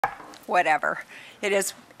whatever.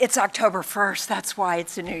 It's October 1st, that's why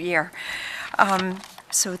it's a new year.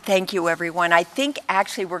 So thank you, everyone. I think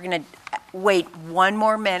actually we're going to wait one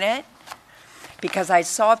more minute because I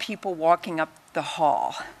saw people walking up the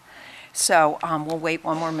hall. So we'll wait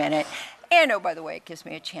one more minute. And oh, by the way, it gives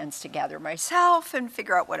me a chance to gather myself and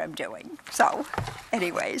figure out what I'm doing. So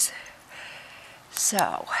anyways,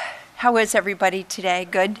 so how is everybody today?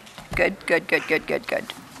 Good? Good.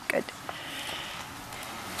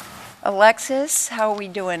 Alexis, how are we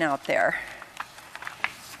doing out there?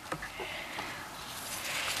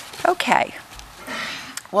 Okay.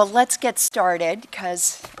 Well, let's get started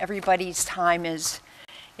because everybody's time is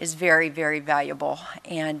very, very valuable.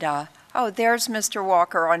 And oh, there's Mr.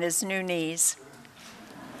 Walker on his new knees.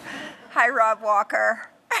 Hi, Rob Walker.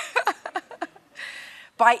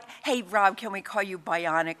 Hey, Rob, can we call you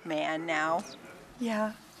Bionic Man now?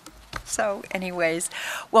 Yeah. So anyways,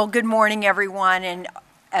 well, good morning, everyone. And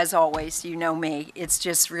as always, you know me, it's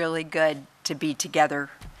just really good to be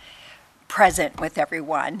together, present with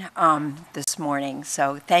everyone this morning.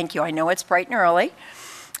 So thank you. I know it's bright and early.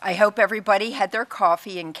 I hope everybody had their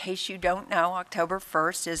coffee. In case you don't know, October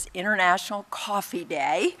 1st is International Coffee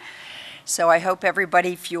Day. So I hope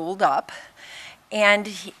everybody fueled up. And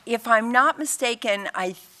if I'm not mistaken,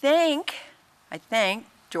 I think,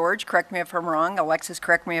 George, correct me if I'm wrong, Alexis,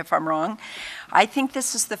 correct me if I'm wrong, I think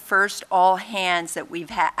this is the first all hands that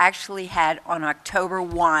we've actually had on October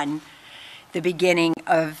 1, the beginning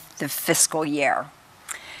of the fiscal year.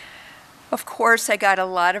 Of course, I got a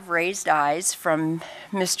lot of raised eyes from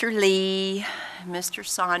Mr. Lee, Mr.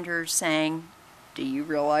 Saunders saying, do you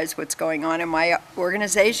realize what's going on in my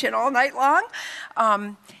organization all night long?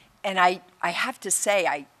 And I have to say,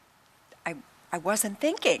 I wasn't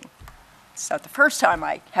thinking. It's not the first time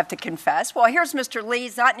I have to confess. Well, here's Mr. Lee.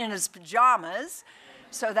 He's not in his pajamas,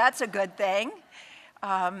 so that's a good thing.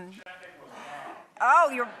 Oh,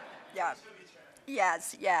 yeah.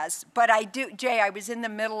 Yes. But I do, Jay, I was in the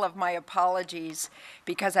middle of my apologies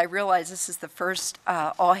because I realized this is the first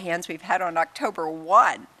all hands we've had on October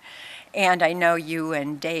 1. And I know you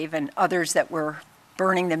and Dave and others that were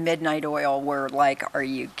burning the midnight oil were like, are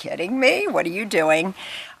you kidding me? What are you doing?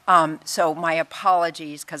 So my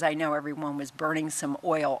apologies, because I know everyone was burning some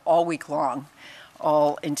oil all week long,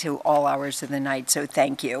 all into all hours of the night, so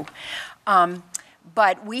thank you.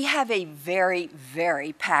 But we have a very,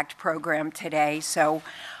 very packed program today, so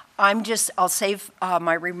I'll save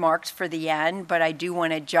my remarks for the end, but I do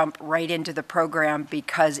want to jump right into the program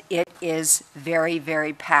because it is very,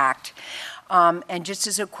 very packed. And just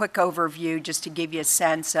as a quick overview, just to give you a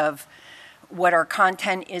sense of what our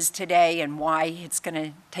content is today and why it's going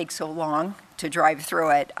to take so long to drive through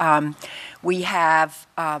it. We have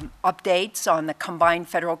updates on the combined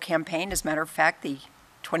federal campaign. As a matter of fact, the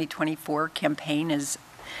 2024 campaign is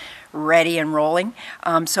ready and rolling.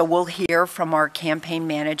 So we'll hear from our campaign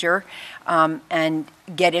manager and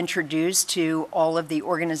get introduced to all of the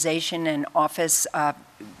organization and office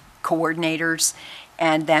coordinators.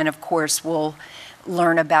 And then, of course, we'll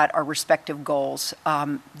learn about our respective goals.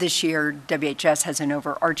 This year, WHS has an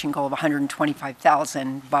overarching goal of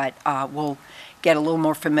 125,000, but we'll get a little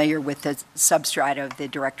more familiar with the substrata of the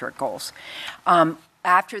Directorate goals.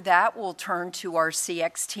 After that, we'll turn to our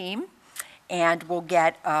CX team, and we'll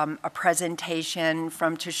get a presentation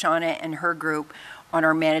from Tashana and her group on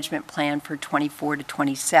our management plan for 24 to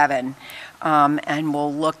 27. And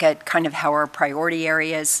we'll look at kind of how our priority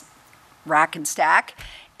areas rack and stack,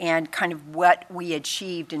 and kind of what we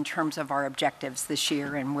achieved in terms of our objectives this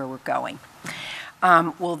year and where we're going.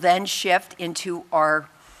 We'll then shift into our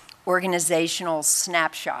organizational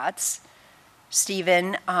snapshots.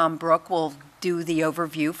 Stephen Brooke will do the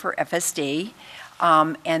overview for FSD,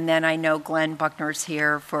 and then I know Glenn Buckner's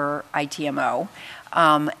here for ITMO,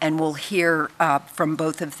 and we'll hear from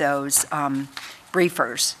both of those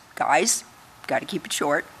briefers. Guys, got to keep it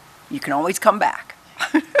short. You can always come back.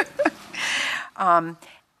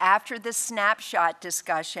 After the snapshot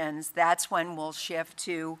discussions, that's when we'll shift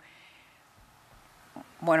to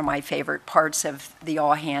one of my favorite parts of the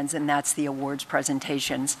all hands, and that's the awards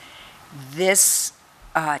presentations.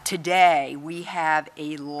 Today, we have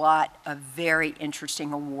a lot of very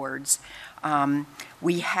interesting awards.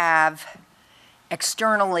 We have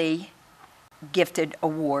externally gifted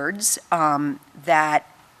awards that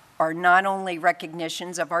are not only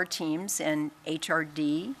recognitions of our teams in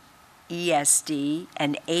HRD, ESD,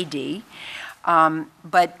 and AD,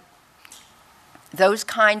 but those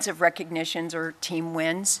kinds of recognitions are team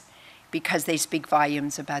wins because they speak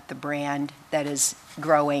volumes about the brand that is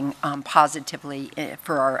growing positively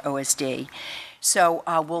for our OSD. So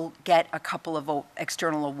we'll get a couple of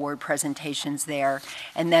external award presentations there.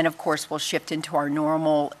 And then, of course, we'll shift into our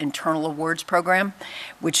normal internal awards program,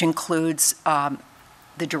 which includes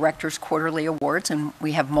the Director's Quarterly Awards, and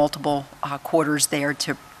we have multiple quarters there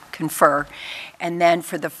to confer. And then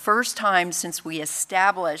for the first time since we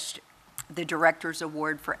established the Director's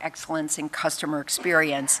Award for Excellence in Customer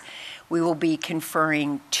Experience, we will be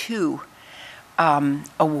conferring 2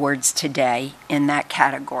 awards today in that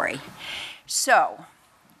category. So,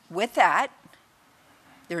 with that,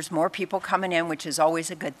 there's more people coming in, which is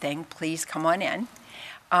always a good thing. Please come on in.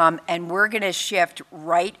 And we're going to shift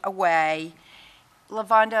right away.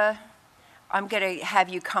 Lavonda, I'm going to have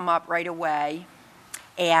you come up right away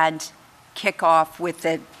and kick off with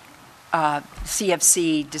the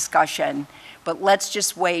CFC discussion. But let's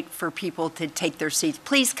just wait for people to take their seats.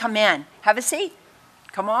 Please come in. Have a seat.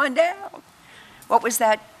 Come on down. What was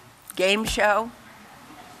that game show?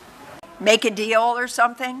 Make a Deal or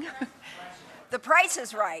something? The Price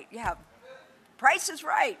is Right. Yeah. Price is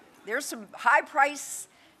Right. There's some high price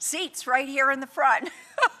seats right here in the front.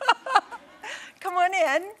 Come on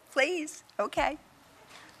in, please. Okay.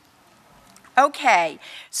 Okay.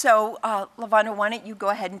 So, Lavonda, why don't you go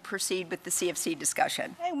ahead and proceed with the CFC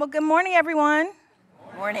discussion? Hey, well, good morning, everyone.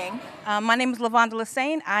 Morning. My name is Lavonda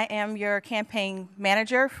Lassane. I am your campaign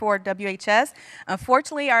manager for WHS.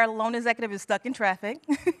 Unfortunately, our loan executive is stuck in traffic.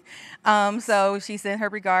 So she sent her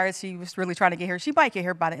regards. She was really trying to get here. She might get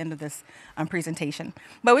here by the end of this presentation.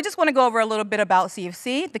 But we just want to go over a little bit about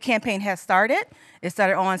CFC. The campaign has started. It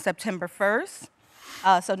started on September 1st.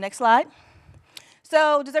 So next slide.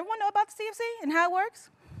 So does everyone know about the CFC and how it works?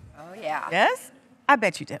 Oh, yeah. Yes? I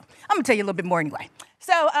bet you do. I'm going to tell you a little bit more anyway.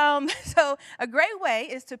 So a great way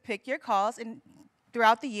is to pick your cause, and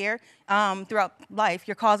throughout the year, throughout life,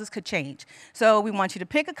 your causes could change. So we want you to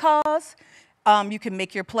pick a cause. You can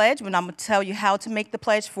make your pledge, and I'm going to tell you how to make the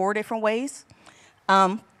pledge 4 different ways.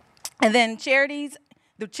 And then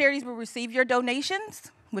the charities will receive your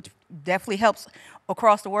donations, which definitely helps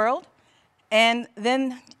across the world. And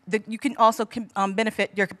then you can also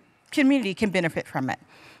benefit, your community can benefit from it.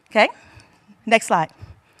 Okay? Next slide.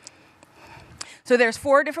 So there's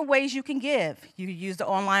 4 different ways you can give. You can use the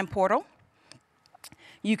online portal.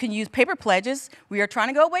 You can use paper pledges. We are trying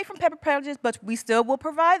to go away from paper pledges, but we still will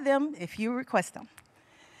provide them if you request them.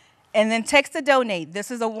 And then text to donate.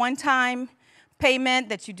 This is a one-time payment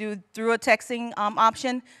that you do through a texting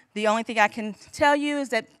option. The only thing I can tell you is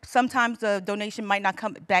that sometimes the donation might not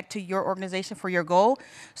come back to your organization for your goal.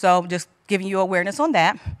 So just giving you awareness on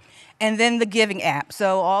that. And then the giving app.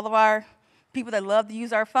 So all of our people that love to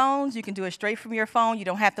use our phones, you can do it straight from your phone. You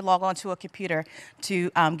don't have to log on to a computer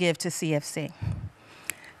to give to CFC.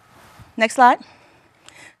 Next slide.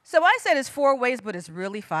 So I said it's 4 ways, but it's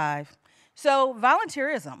really 5. So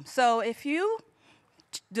volunteerism. So if you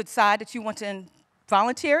decide that you want to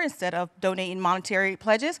volunteer instead of donating monetary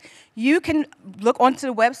pledges, you can look onto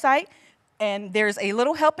the website, and there's a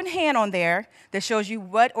little helping hand on there that shows you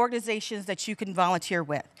what organizations that you can volunteer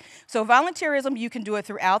with. So volunteerism, you can do it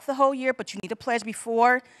throughout the whole year, but you need to pledge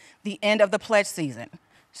before the end of the pledge season.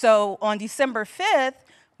 So on December 5th,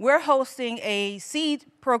 we're hosting a seed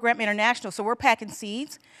program international. So we're packing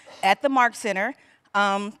seeds at the Mark Center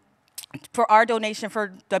for our donation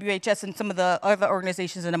for WHS and some of the other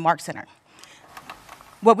organizations in the Mark Center.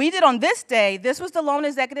 What we did on this day, this was the loan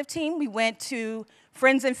executive team. We went to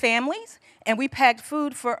friends and families, and we packed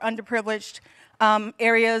food for underprivileged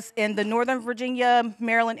areas in the Northern Virginia,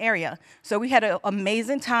 Maryland area. So we had an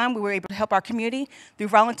amazing time. We were able to help our community through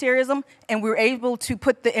volunteerism, and we were able to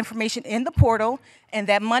put the information in the portal, and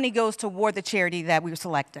that money goes toward the charity that we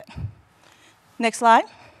selected. Next slide.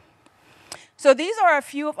 So these are a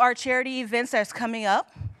few of our charity events that's coming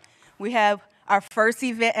up. We have our first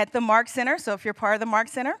event at the Mark Center. So if you're part of the Mark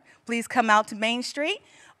Center, please come out to Main Street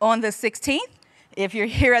on the 16th. If you're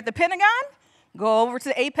here at the Pentagon, go over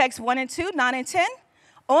to Apex 1 and 2, 9 and 10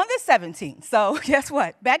 on the 17th. So guess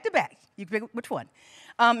what? Back to back. You pick which one.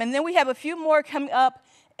 And then we have a few more coming up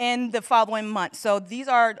in the following month. So these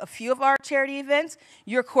are a few of our charity events.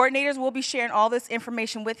 Your coordinators will be sharing all this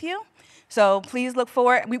information with you. So please look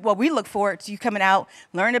forward, we look forward to you coming out,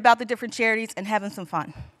 learning about the different charities, and having some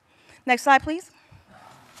fun. Next slide, please.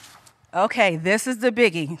 Okay, this is the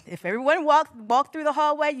biggie. If everyone walked through the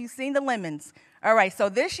hallway, you've seen the lemons. All right, so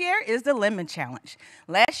this year is the lemon challenge.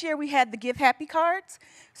 Last year we had the Give Happy cards.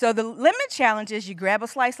 So the lemon challenge is you grab a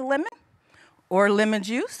slice of lemon or lemon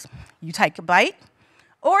juice, you take a bite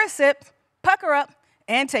or a sip, pucker up,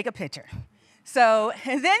 and take a picture. So,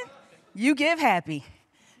 and then you give happy.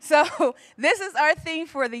 So this is our theme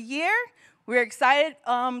for the year. We're excited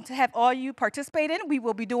to have all you participate in. We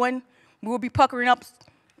will be doing We will be puckering up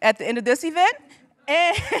at the end of this event.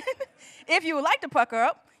 And if you would like to pucker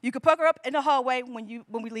up, you can pucker up in the hallway when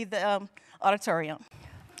we leave the auditorium.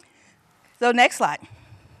 So next slide.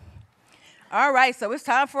 All right, so it's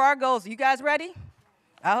time for our goals. Are you guys ready?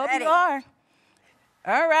 I hope you are.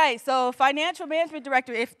 All right, so Financial Management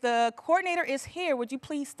Director, if the coordinator is here, would you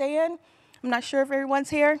please stand? I'm not sure if everyone's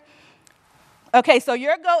here. Okay, so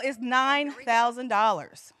your goal is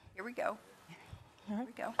 $9,000. Here we go. Here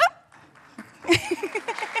we go.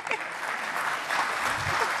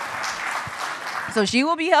 So she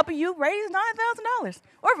will be helping you raise $9,000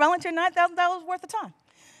 or volunteer $9,000 worth of time.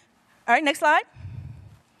 All right, next slide.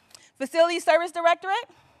 Facility Service Directorate.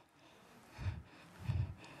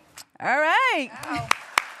 All right. Wow.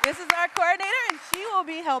 This is our coordinator, and she will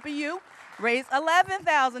be helping you raise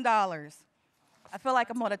 $11,000. I feel like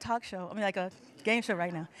I'm on a talk show. I mean, like a game show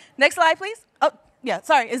right now. Next slide, please. Oh, yeah,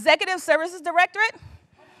 sorry. Executive Services Directorate.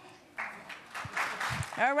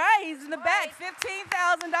 All right, he's in the back,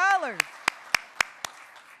 $15,000.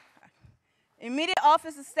 Immediate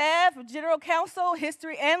Office of Staff, General Counsel,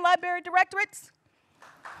 History and Library Directorates.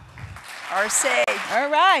 RC. All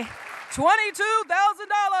right,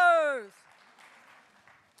 $22,000.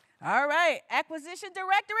 All right, Acquisition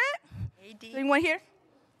Directorate. AD. Anyone here?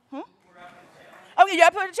 Okay, you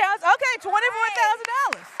got to put a challenge? Okay,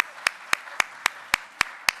 $24,000.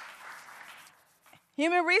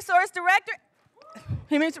 Human Resource Director.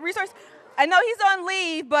 Human Resource. I know he's on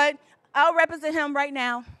leave, but I'll represent him right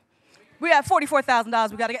now. We have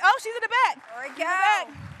 $44,000 we got to get. Oh, she's in the back. There we go.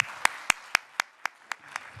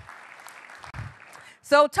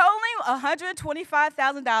 So totaling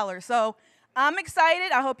 $125,000. So I'm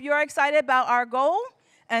excited. I hope you're excited about our goal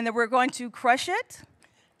and that we're going to crush it.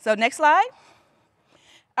 So next slide.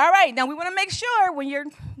 All right, now we want to make sure when you're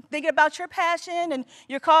thinking about your passion and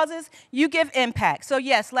your causes, you give impact. So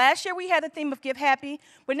yes, last year we had the theme of Give Happy,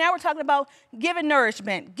 but now we're talking about giving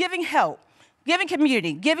nourishment, giving help, giving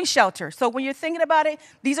community, giving shelter. So when you're thinking about it,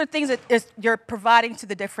 these are things that you're providing to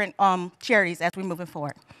the different charities as we're moving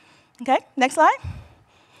forward. Okay, next slide.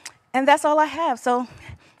 And that's all I have, so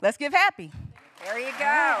let's give happy. There you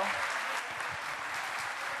go.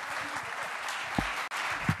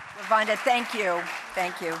 Lavonda, thank you.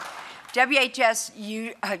 Thank you. WHS,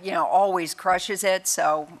 you know, always crushes it,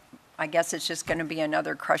 so I guess it's just going to be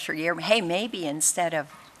another crusher year. Hey, maybe instead of,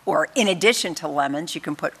 or in addition to lemons, you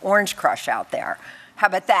can put Orange Crush out there. How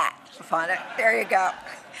about that, Lavonda? There you go.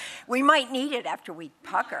 We might need it after we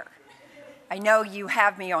pucker. I know you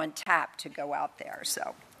have me on tap to go out there,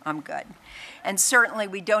 so I'm good. And certainly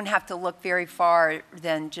we don't have to look very far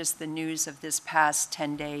than just the news of this past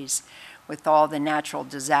 10 days with all the natural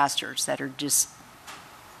disasters that are just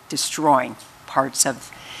destroying parts of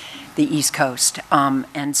the East Coast.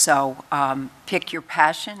 And so pick your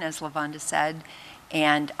passion, as Lavonda said,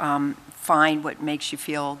 and find what makes you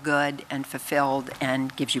feel good and fulfilled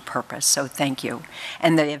and gives you purpose. So thank you.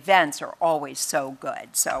 And the events are always so good.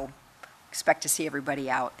 So expect to see everybody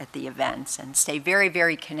out at the events and stay very,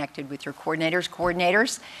 very connected with your coordinators.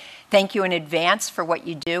 Coordinators, thank you in advance for what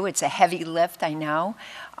you do. It's a heavy lift, I know,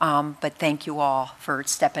 but thank you all for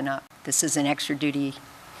stepping up. This is an extra duty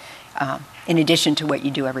in addition to what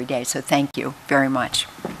you do every day, so thank you very much.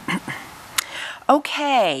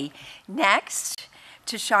 Okay, next,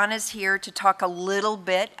 Tashana's here to talk a little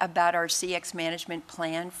bit about our CX management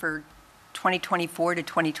plan for 2024 to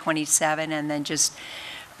 2027, and then just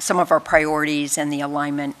some of our priorities and the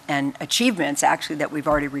alignment and achievements, actually, that we've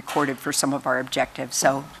already recorded for some of our objectives.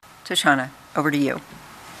 So, Tashana, over to you.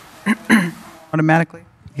 Automatically?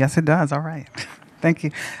 Yes, it does. All right. Thank you.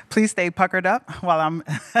 Please stay puckered up while I'm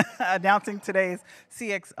announcing today's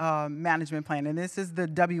CX management plan. And this is the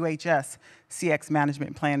WHS CX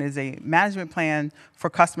management plan. It is a management plan for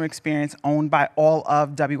customer experience owned by all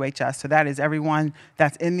of WHS. So that is everyone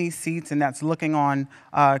that's in these seats and that's looking on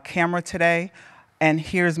camera today. And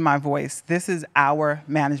here's my voice. This is our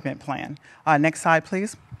management plan. Next slide,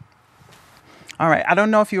 please. All right, I don't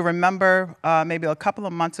know if you remember, maybe a couple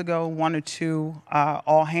of months ago, one or two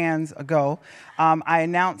all hands ago, I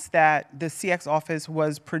announced that the CX office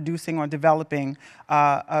was producing or developing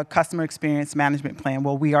a customer experience management plan.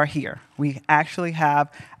 Well, we are here. We actually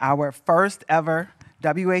have our first ever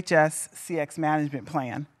WHS CX management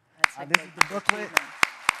plan. This is the booklet.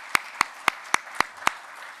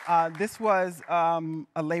 This was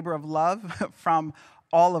a labor of love from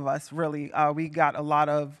all of us, really. We got a lot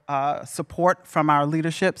of support from our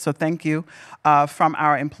leadership, so thank you, from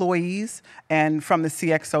our employees and from the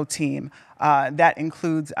CXO team. That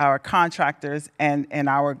includes our contractors and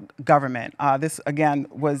our government. This, again,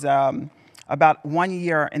 was about 1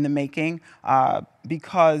 year in the making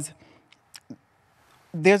because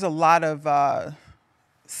there's a lot of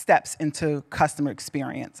steps into customer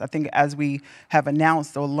experience. I think as we have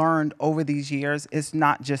announced or learned over these years, it's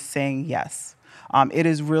not just saying yes. It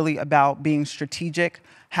is really about being strategic,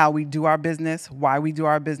 how we do our business, why we do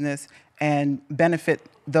our business, and benefit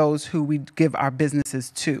those who we give our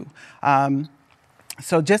businesses to.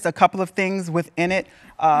 So just a couple of things within it.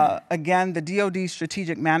 Again, the DoD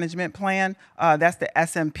Strategic Management Plan, that's the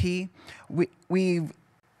SMP. We've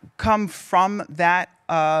come from that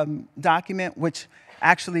document, which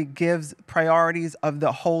actually gives priorities of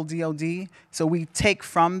the whole DoD. So we take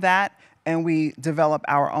from that and we develop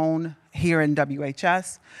our own here in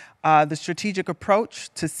WHS. The strategic approach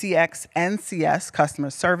to CX and CS, customer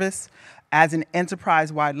service, as an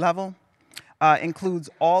enterprise-wide level, includes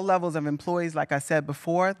all levels of employees, like I said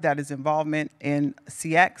before, that is involvement in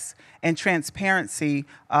CX, and transparency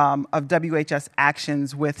of WHS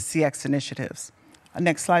actions with CX initiatives.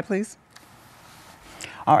 Next slide, please.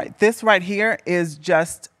 All right, this right here is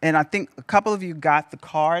just, and I think a couple of you got the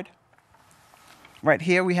card. Right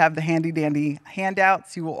here, we have the handy-dandy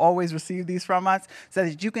handouts. You will always receive these from us so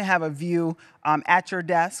that you can have a view at your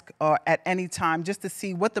desk or at any time just to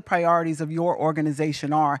see what the priorities of your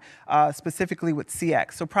organization are, specifically with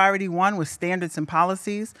CX. So priority 1 was standards and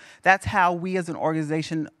policies. That's how we as an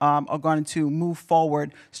organization are going to move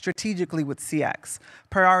forward strategically with CX.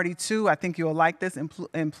 Priority 2, I think you'll like this,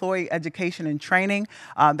 employee education and training.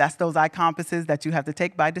 That's those I-compasses that you have to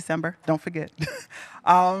take by December. Don't forget.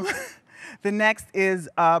 The next is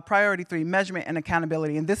priority 3, measurement and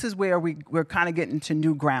accountability. And this is where we're kind of getting to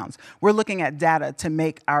new grounds. We're looking at data to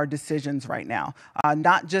make our decisions right now.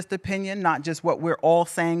 Not just opinion, not just what we're all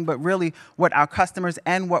saying, but really what our customers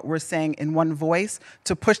and what we're saying in one voice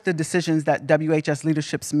to push the decisions that WHS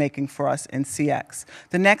leadership's making for us in CX.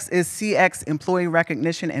 The next is CX, employee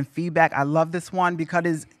recognition and feedback. I love this one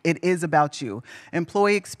because it is about you.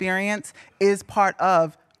 Employee experience is part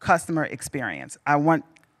of customer experience. I want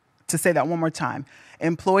to say that one more time.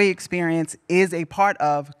 Employee experience is a part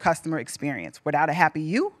of customer experience. Without a happy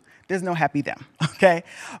you, there's no happy them, okay?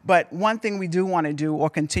 But one thing we do want to do or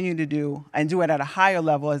continue to do and do it at a higher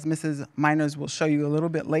level, as Mrs. Miners will show you a little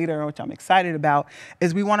bit later, which I'm excited about,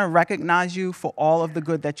 is we want to recognize you for all of the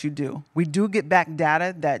good that you do. We do get back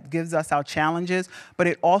data that gives us our challenges, but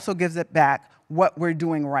it also gives it back what we're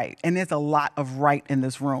doing right. And there's a lot of right in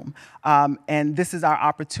this room. And this is our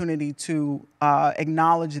opportunity to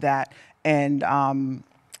acknowledge that and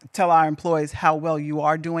tell our employees how well you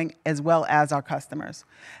are doing, as well as our customers.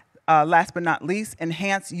 Last but not least,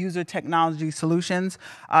 enhanced user technology solutions.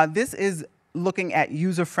 This is looking at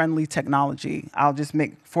user-friendly technology. I'll just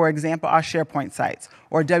make, for example, our SharePoint sites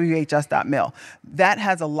or WHS.mil. That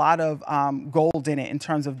has a lot of gold in it in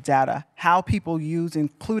terms of data, how people use,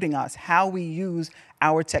 including us, how we use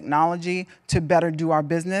our technology to better do our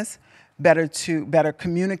business, better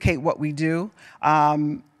communicate what we do,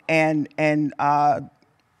 and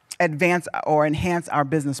advance or enhance our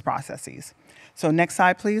business processes. So next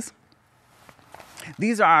slide, please.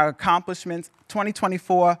 These are our accomplishments.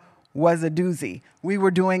 2024 was a doozy. We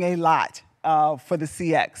were doing a lot for the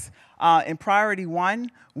CX. In priority 1,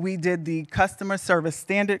 we did the customer service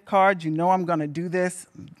standard card. You know I'm going to do this.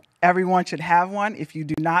 Everyone should have one. If you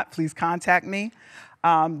do not, please contact me.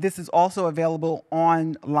 This is also available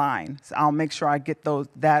online, so I'll make sure I get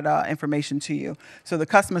that information to you. So the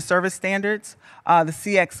customer service standards, the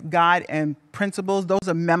CX guide and principles, those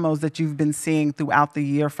are memos that you've been seeing throughout the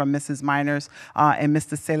year from Mrs. Miners and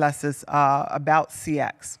Mr. Celis about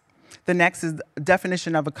CX. The next is the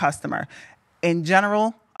definition of a customer. In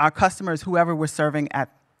general, our customer is whoever we're serving at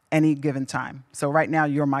any given time. So right now,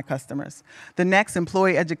 you're my customers. The next,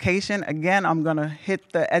 employee education. Again, I'm going to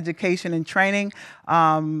hit the education and training.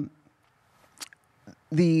 The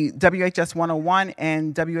WHS 101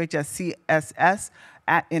 and WHS CSS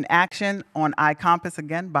in action on iCompass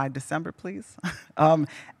again by December, please.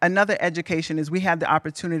 Another education is we had the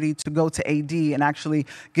opportunity to go to AD and actually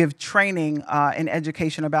give training and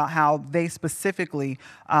education about how they specifically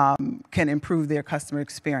can improve their customer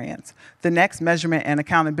experience. The next, measurement and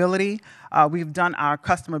accountability. We've done our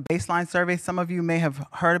customer baseline survey. Some of you may have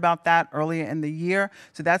heard about that earlier in the year.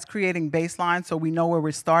 So that's creating baseline so we know where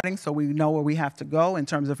we're starting, so we know where we have to go in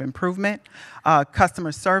terms of improvement.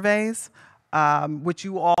 Customer surveys. Which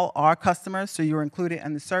you all are customers, so you're included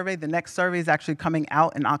in the survey. The next survey is actually coming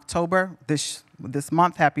out in October this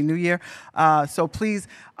month. Happy New Year. So please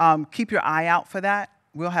keep your eye out for that.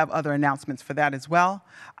 We'll have other announcements for that as well.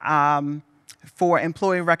 For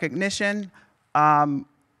employee recognition,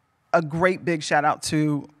 a great big shout out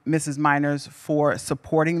to Mrs. Miners for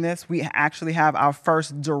supporting this. We actually have our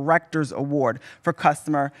first Director's Award for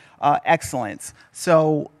customer excellence.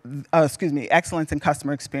 So, excellence in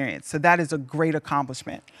customer experience. So that is a great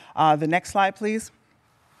accomplishment. The next slide, please.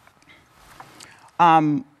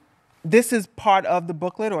 This is part of the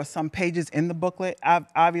booklet or some pages in the booklet.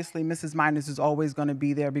 Obviously, Mrs. Miners is always going to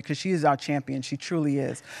be there because she is our champion. She truly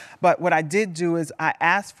is. But what I did do is I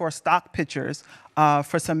asked for stock pictures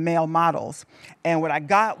for some male models. And what I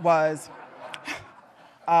got was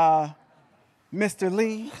Mr.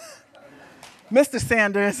 Lee, Mr.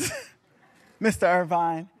 Sanders, Mr.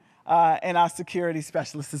 Irvine, and our security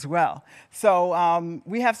specialist as well. So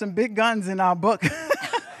we have some big guns in our book.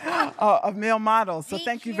 Of male models. So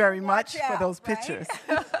thank you very much for those pictures.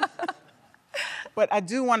 But I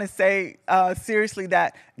do want to say seriously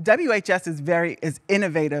that WHS is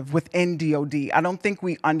innovative within DoD. I don't think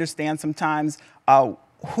we understand sometimes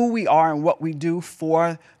who we are and what we do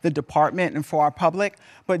for the department and for our public.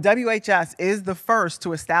 But WHS is the first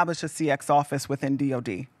to establish a CX office within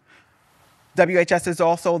DoD. WHS is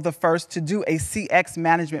also the first to do a CX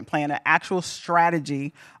management plan, an actual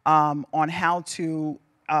strategy on how to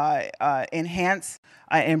enhance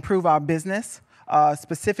and improve our business,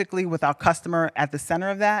 specifically with our customer at the center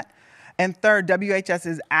of that. And third, WHS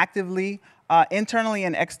is actively, internally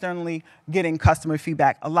and externally, getting customer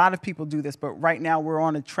feedback. A lot of people do this, but right now we're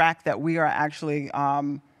on a track that we are actually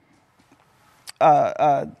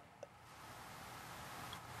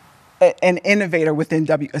an innovator within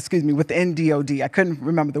within DoD. I couldn't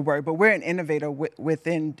remember the word, but we're an innovator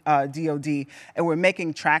within DoD, and we're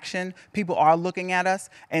making traction. People are looking at us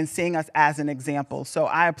and seeing us as an example. So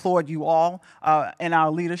I applaud you all and our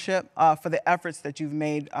leadership for the efforts that you've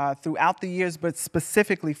made throughout the years, but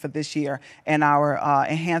specifically for this year and our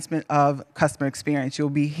enhancement of customer experience. You'll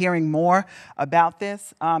be hearing more about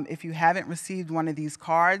this. If you haven't received one of these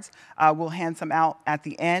cards, we'll hand some out at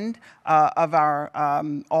the end of our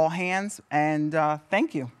all hands. And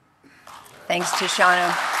thank you. Thanks, Tashana.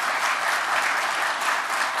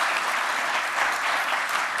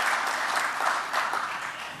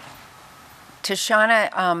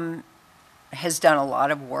 Tashana has done a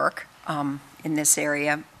lot of work in this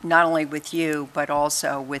area, not only with you, but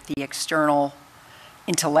also with the external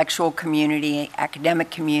intellectual community, academic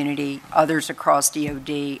community, others across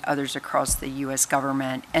DoD, others across the U.S.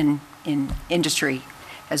 government, and in industry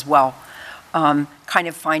as well. Kind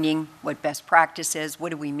of finding what best practice is,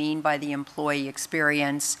 what do we mean by the employee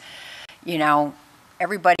experience. You know,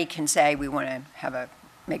 everybody can say we want to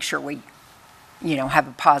make sure we, have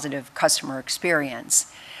a positive customer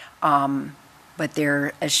experience. But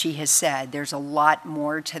there, as she has said, there's a lot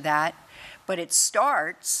more to that. But it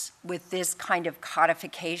starts with this kind of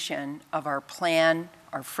codification of our plan,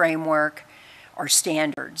 our framework, our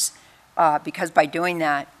standards. Because by doing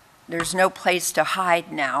that, there's no place to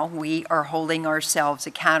hide now. We are holding ourselves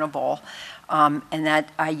accountable. And that,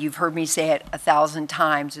 you've heard me say it 1,000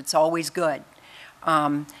 times, it's always good.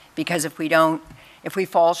 Because if we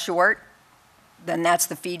fall short, then that's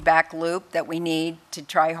the feedback loop that we need to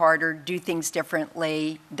try harder, do things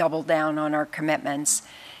differently, double down on our commitments,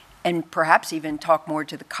 and perhaps even talk more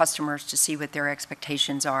to the customers to see what their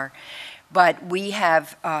expectations are. But we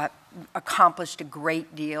have accomplished a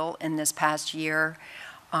great deal in this past year.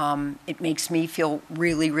 It makes me feel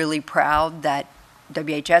really, really proud that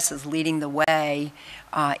WHS is leading the way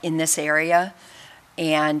in this area.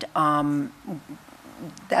 And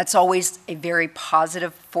that's always a very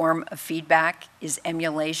positive form of feedback, is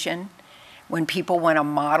emulation. When people want to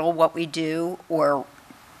model what we do or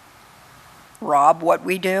rob what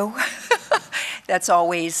we do, that's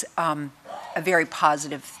always a very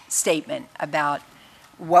positive statement about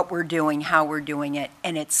what we're doing, how we're doing it,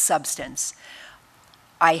 and its substance.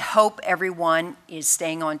 I hope everyone is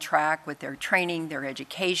staying on track with their training, their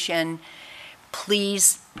education.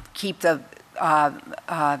 Please keep the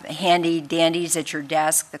handy dandies at your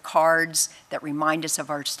desk, the cards that remind us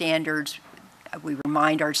of our standards. We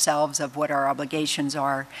remind ourselves of what our obligations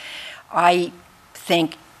are. I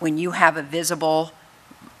think when you have a visible,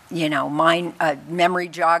 memory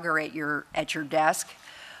jogger at your desk,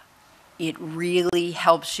 it really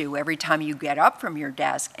helps you every time you get up from your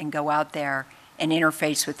desk and go out there and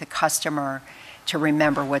interface with the customer to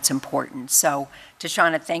remember what's important. So,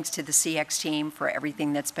 Tashana, thanks to the CX team for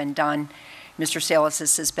everything that's been done. Mr. Salas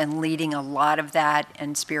has been leading a lot of that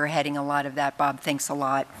and spearheading a lot of that. Bob, thanks a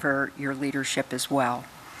lot for your leadership as well.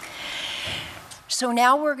 So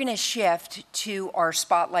now we're going to shift to our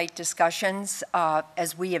spotlight discussions.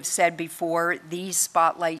 As we have said before, these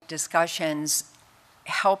spotlight discussions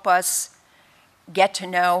help us get to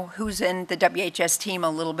know who's in the WHS team a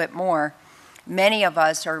little bit more. Many of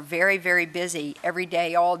us are very, very busy every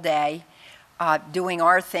day, all day, doing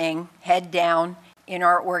our thing, head down in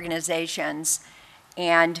our organizations,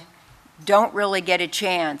 and don't really get a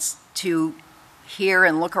chance to hear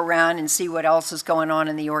and look around and see what else is going on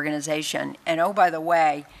in the organization. And oh, by the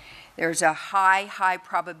way, there's a high, high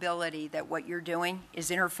probability that what you're doing is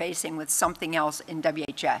interfacing with something else in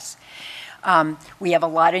WHS. We have a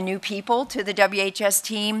lot of new people to the WHS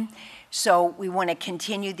team, so we want to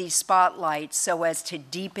continue these spotlights so as to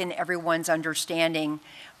deepen everyone's understanding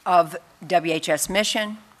of WHS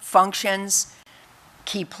mission, functions,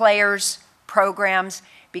 key players, programs,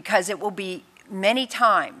 because it will be many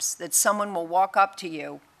times that someone will walk up to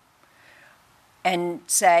you and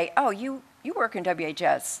say, oh, you work in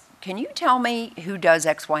WHS. Can you tell me who does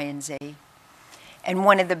X, Y, and Z? And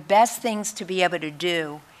one of the best things to be able to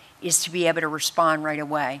do is to be able to respond right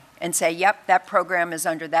away and say, yep, that program is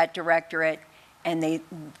under that directorate, and the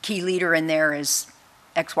key leader in there is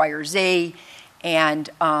X, Y, or Z, and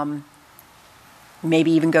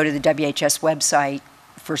maybe even go to the WHS website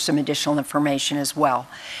for some additional information as well.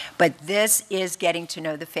 But this is getting to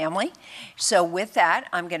know the family. So with that,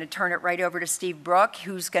 I'm going to turn it right over to Steve Brook,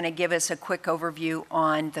 who's going to give us a quick overview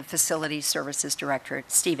on the Facility Services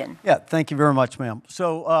Directorate. Stephen. Yeah, thank you very much, ma'am.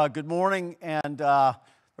 So good morning, and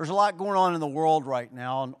there's a lot going on in the world right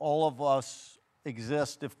now, and all of us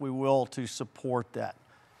exist, if we will, to support that.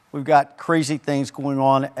 We've got crazy things going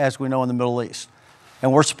on, as we know, in the Middle East,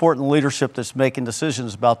 and we're supporting the leadership that's making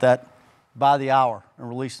decisions about that by the hour and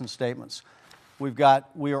releasing statements. We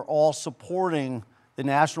are all supporting the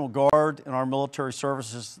National Guard and our military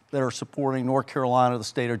services that are supporting North Carolina, the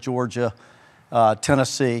state of Georgia,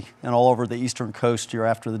 Tennessee, and all over the eastern coast here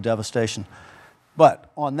after the devastation. But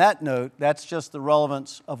on that note, that's just the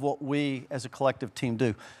relevance of what we as a collective team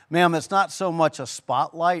do. Ma'am, it's not so much a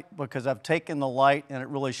spotlight because I've taken the light and it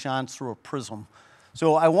really shines through a prism.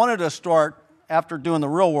 So I wanted to start after doing the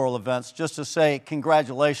real world events, just to say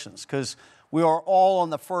congratulations, because we are all on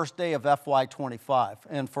the first day of FY25.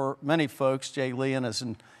 And for many folks, Jay Lee and his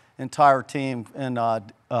entire team, and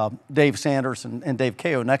Dave Sanders and Dave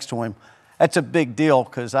Kao next to him, that's a big deal,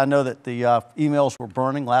 because I know that the emails were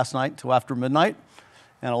burning last night until after midnight,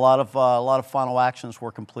 and a lot of final actions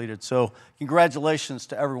were completed. So congratulations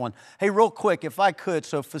to everyone. Hey, real quick, if I could,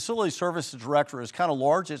 so Facility Services Director is kind of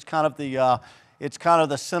large. It's kind of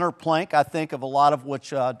the center plank, I think, of a lot of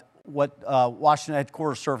what Washington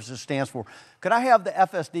Headquarters Services stands for. Could I have the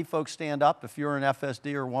FSD folks stand up if you're an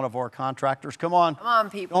FSD or one of our contractors? Come on. Come on,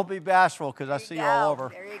 people. Don't be bashful, because I see you all over.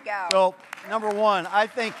 There you go. So, number one, I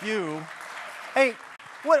thank you. Hey,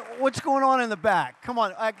 what's going on in the back? Come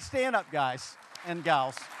on, stand up, guys and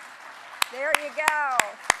gals. There you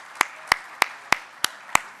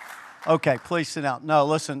go. Okay, please sit down. No,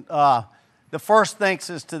 listen, the first thanks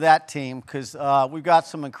is to that team, because we've got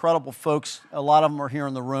some incredible folks. A lot of them are here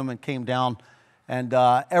in the room and came down. And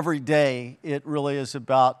every day, it really is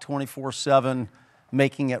about 24/7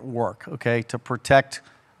 making it work, okay, to protect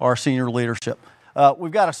our senior leadership.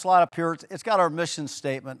 We've got a slide up here. It's got our mission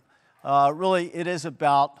statement. Really, it is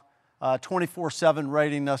about 24/7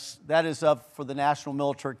 readiness. That is up for the National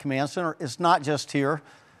Military Command Center. It's not just here.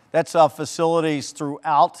 That's facilities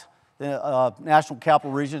throughout the National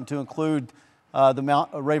Capital Region, to include the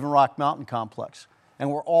Raven Rock Mountain Complex. And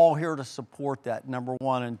we're all here to support that, number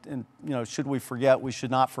one. And should we forget, we should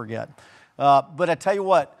not forget. But I tell you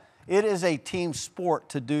what, it is a team sport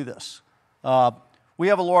to do this. We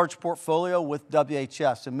have a large portfolio with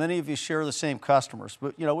WHS, and many of you share the same customers.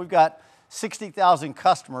 But, we've got 60,000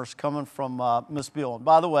 customers coming from Miss Beal. And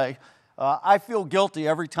by the way, I feel guilty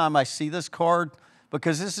every time I see this card,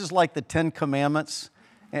 because this is like the 10 Commandments.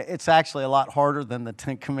 It's actually a lot harder than the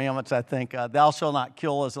 10 Commandments, I think. Thou shalt not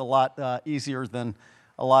kill is a lot easier than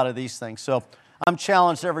a lot of these things. So I'm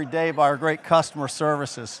challenged every day by our great customer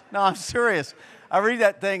services. No, I'm serious. I read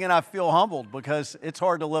that thing and I feel humbled, because it's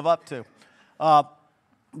hard to live up to.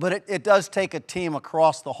 But it does take a team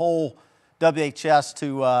across the whole WHS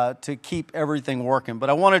to keep everything working. But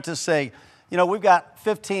I wanted to say, we've got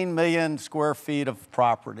 15 million square feet of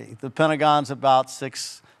property. The Pentagon's about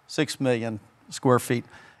 6 million square feet.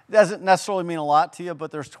 It doesn't necessarily mean a lot to you,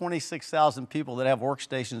 but there's 26,000 people that have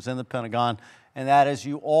workstations in the Pentagon, and that, as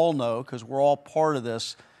you all know, because we're all part of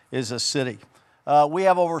this, is a city. We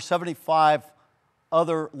have over 75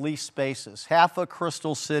 other leased spaces, half of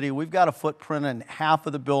Crystal City. We've got a footprint in half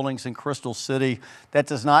of the buildings in Crystal City. That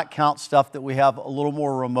does not count stuff that we have a little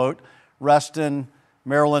more remote. Reston,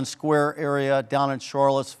 Maryland Square area, down in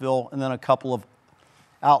Charlottesville, and then a couple of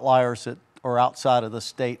outliers that are outside of the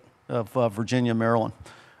state of Virginia, Maryland.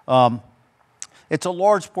 It's a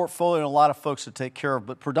large portfolio and a lot of folks to take care of,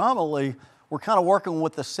 but predominantly we're kind of working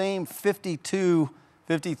with the same 52,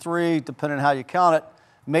 53, depending on how you count it,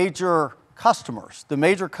 major customers. The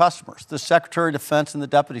major customers, the Secretary of Defense and the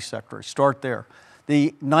Deputy Secretary, start there.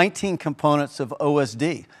 The 19 components of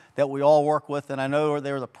OSD that we all work with, and I know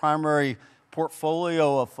they're the primary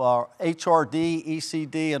portfolio of HRD,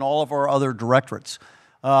 ECD, and all of our other directorates.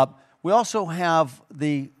 We also have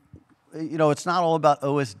it's not all about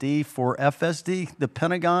OSD for FSD. The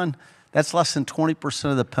Pentagon, that's less than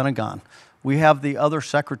 20% of the Pentagon. We have the other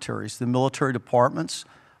secretaries, the military departments,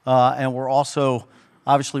 and we're also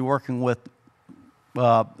obviously working with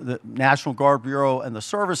the National Guard Bureau and the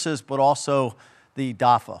services, but also the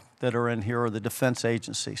DAFA that are in here, or the defense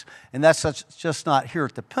agencies. And that's just not here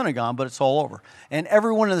at the Pentagon, but it's all over. And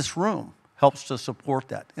everyone in this room helps to support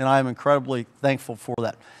that, and I'm incredibly thankful for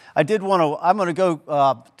that. I'm going to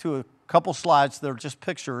go to a couple slides that are just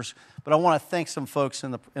pictures, but I want to thank some folks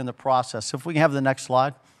in the process. If we can have the next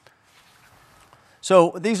slide.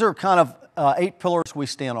 So these are kind of 8 pillars we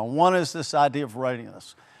stand on. One is this idea of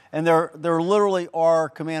readiness. And there literally are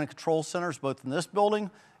command and control centers, both in this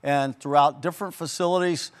building and throughout different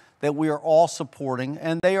facilities that we are all supporting,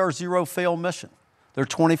 and they are zero-fail mission. They're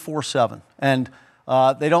 24/7, and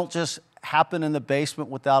they don't just happen in the basement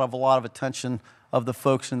without a lot of attention of the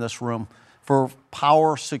folks in this room for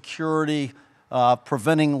power, security,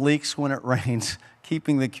 preventing leaks when it rains,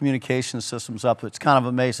 keeping the communication systems up. It's kind of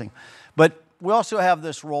amazing. But we also have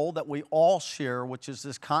this role that we all share, which is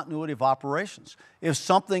this continuity of operations. If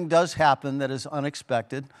something does happen that is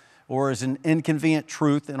unexpected or is an inconvenient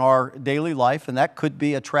truth in our daily life, and that could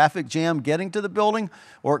be a traffic jam getting to the building,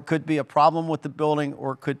 or it could be a problem with the building,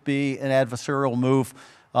 or it could be an adversarial move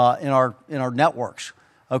in our networks.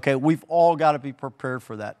 Okay, we've all got to be prepared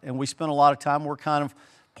for that. And we spend a lot of time, we're kind of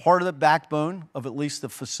part of the backbone of at least the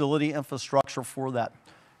facility infrastructure for that.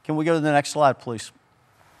 Can we go to the next slide, please?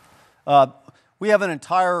 We have an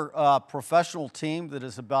entire professional team that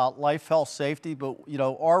is about life, health, safety, but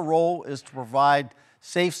our role is to provide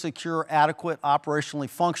safe, secure, adequate, operationally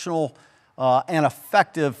functional, and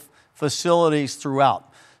effective facilities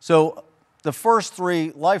throughout. So the first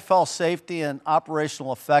 3, life, health, safety, and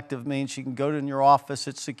operational effective, means you can go in your office,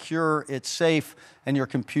 it's secure, it's safe, and your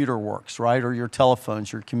computer works, right? Or your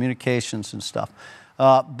telephones, your communications and stuff.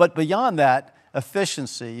 But beyond that,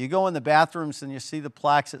 efficiency. You go in the bathrooms and you see the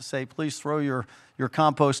plaques that say, please throw your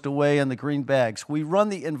compost away in the green bags. We run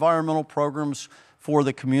the environmental programs for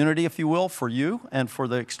the community, if you will, for you and for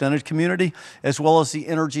the extended community, as well as the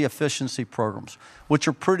energy efficiency programs, which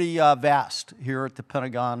are pretty vast here at the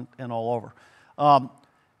Pentagon and all over.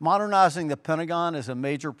 Modernizing the Pentagon is a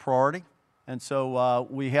major priority, and so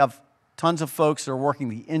we have tons of folks that are working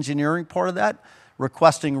the engineering part of that,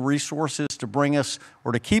 requesting resources to bring us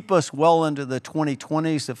or to keep us well into the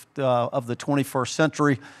 2020s of the 21st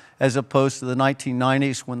century, as opposed to the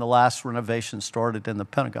 1990s when the last renovation started in the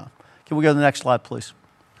Pentagon. Can we go to the next slide, please?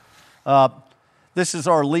 This is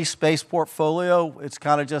our lease space portfolio. It's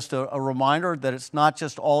kind of just a reminder that it's not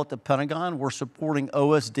just all at the Pentagon. We're supporting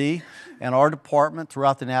OSD and our department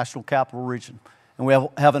throughout the National Capital Region. And we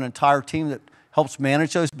have an entire team that helps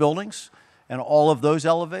manage those buildings and all of those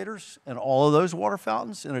elevators and all of those water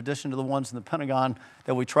fountains, in addition to the ones in the Pentagon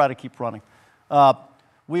that we try to keep running.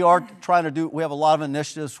 We have a lot of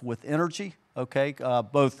initiatives with energy, okay,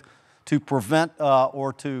 both to prevent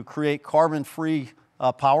or to create carbon-free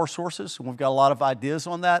power sources. And we've got a lot of ideas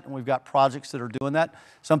on that, and we've got projects that are doing that.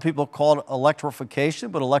 Some people call it electrification,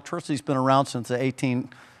 but electricity's been around since the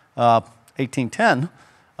 1810.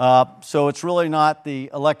 So it's really not the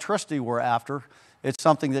electricity we're after. It's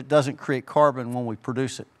something that doesn't create carbon when we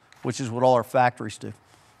produce it, which is what all our factories do.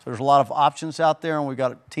 So there's a lot of options out there, and we've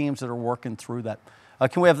got teams that are working through that.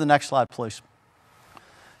 Can we have the next slide, please?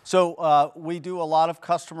 So we do a lot of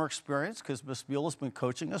customer experience because Ms. Beal has been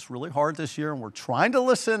coaching us really hard this year, and we're trying to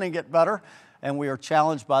listen and get better, and we are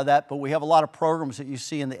challenged by that. But we have a lot of programs that you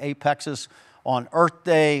see in the apexes on Earth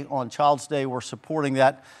Day, on Child's Day. We're supporting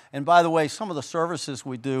that. And by the way, some of the services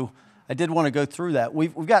we do, I did want to go through that.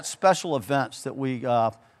 We've got special events that we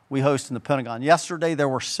host in the Pentagon. Yesterday, there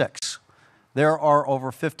were 6. There are over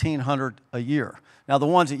 1,500 a year. Now, the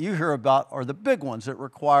ones that you hear about are the big ones that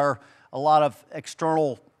require a lot of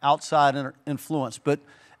external outside influence. But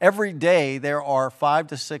every day, there are 5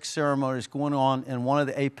 to 6 ceremonies going on in one of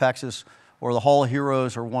the apexes or the Hall of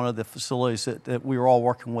Heroes or one of the facilities that we are all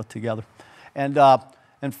working with together. And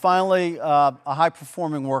finally, a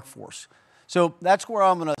high-performing workforce. So that's where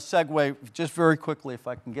I'm going to segue just very quickly, if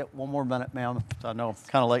I can get one more minute, ma'am. I know I'm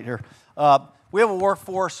kind of late here. We have a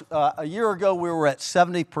workforce. A year ago, we were at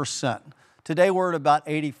 70%. Today, we're at about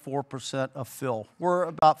 84% of fill. We're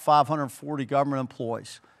about 540 government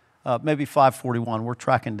employees, maybe 541. We're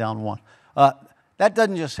tracking down one. That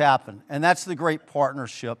doesn't just happen, and that's the great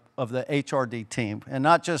partnership of the HRD team, and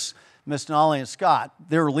not just Ms. Nolly and Scott,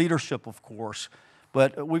 their leadership, of course,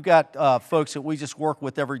 but we've got folks that we just work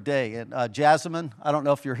with every day. And Jasmine, I don't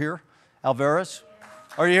know if you're here. Alvarez,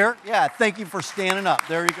 are you here? Yeah, thank you for standing up.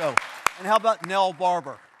 There you go. And how about Nell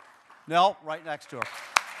Barber? Nell, right next to her.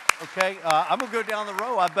 Okay, I'm going to go down the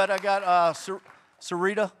row. I bet I got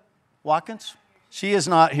Sarita Watkins. She is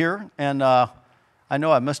not here, and I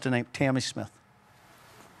know I missed a name, Tammy Smith.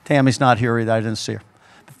 Tammy's not here either. I didn't see her.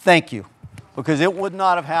 But thank you, because it would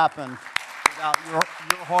not have happened without your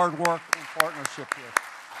hard work and partnership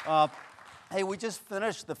here. Hey, we just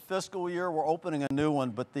finished the fiscal year. We're opening a new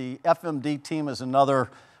one, but the FMD team is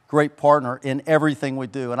another great partner in everything we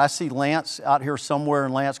do. And I see Lance out here somewhere,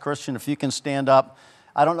 and Lance Christian, if you can stand up.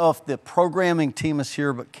 I don't know if the programming team is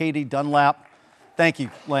here, but Katie Dunlap. Thank you,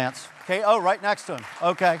 Lance. Okay, oh, right next to him.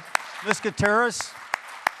 Okay. Ms. Gutierrez.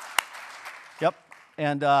 Yep.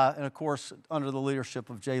 And of course, under the leadership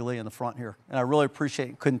of Jay Lee in the front here. And I really appreciate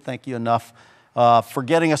it. Couldn't thank you enough for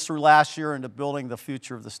getting us through last year and to building the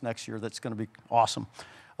future of this next year. That's going to be awesome.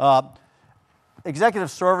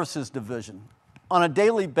 Executive Services Division. On a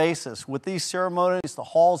daily basis, with these ceremonies, the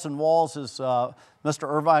halls and walls, as Mr.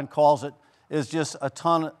 Irvine calls it, is just a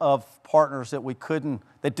ton of partners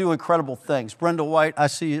that do incredible things. Brenda White, I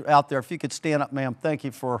see you out there. If you could stand up, ma'am. Thank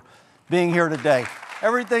you for being here today.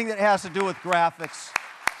 Everything that has to do with graphics,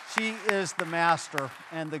 she is the master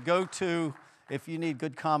and the go-to if you need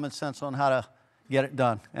good common sense on how to get it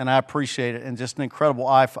done. And I appreciate it. And just an incredible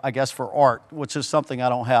eye, I guess, for art, which is something I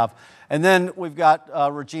don't have. And then we've got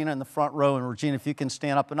Regina in the front row. And Regina, if you can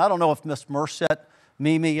stand up. And I don't know if Miss Merced,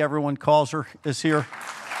 Mimi, everyone calls her, is here.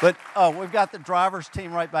 But we've got the driver's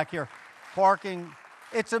team right back here. Parking.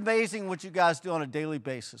 It's amazing what you guys do on a daily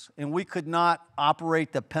basis. And we could not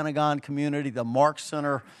operate the Pentagon community, the Mark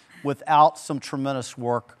Center, without some tremendous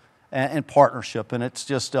work and partnership. And it's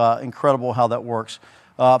just incredible how that works.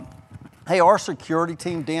 Hey, our security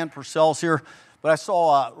team, Dan Purcell's here. But I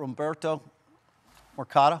saw Roberto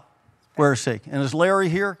Mercado. Where is he? And is Larry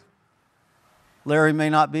here? Larry may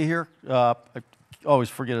not be here. I always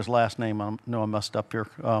forget his last name. I know I messed up here.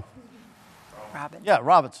 Robin. Yeah,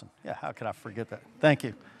 Robinson. Yeah, how could I forget that? Thank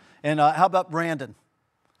you. And how about Brandon?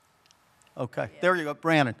 Okay, there you go,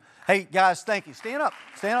 Brandon. Hey, guys, thank you. Stand up.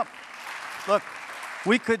 Stand up. Look,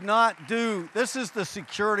 we could not do, this is the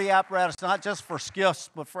security apparatus, not just for SCIFs,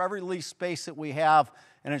 but for every lease space that we have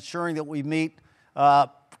and ensuring that we meet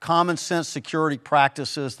common sense security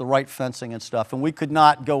practices, the right fencing and stuff. And we could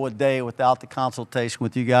not go a day without the consultation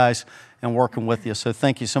with you guys and working with you. So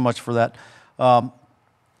thank you so much for that.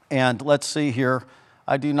 And let's see here.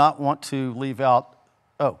 I do not want to leave out,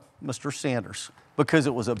 Mr. Sanders, because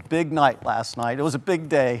it was a big night last night. It was a big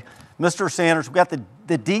day. Mr. Sanders, we got the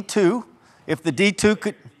D2. If the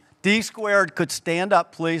D squared could stand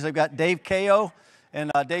up, please. I've got Dave Ko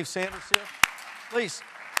and Dave Sanders here. Please.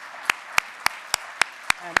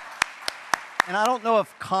 And I don't know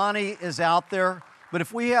if Connie is out there, but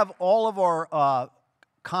if we have all of our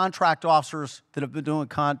contract officers that have been doing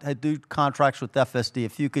contracts with FSD,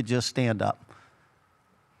 if you could just stand up.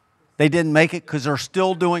 They didn't make it because they're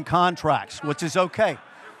still doing contracts, which is okay.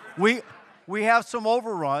 We have some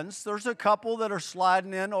overruns. There's a couple that are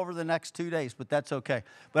sliding in over the next 2 days, but that's okay.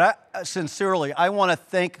 But sincerely, I want to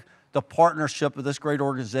thank the partnership of this great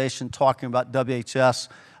organization talking about WHS.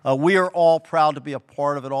 We are all proud to be a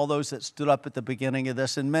part of it, all those that stood up at the beginning of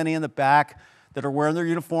this, and many in the back that are wearing their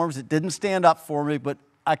uniforms that didn't stand up for me, but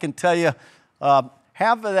I can tell you, half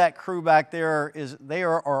of that crew back there they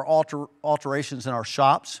are our alterations in our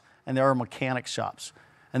shops, and they are mechanic shops.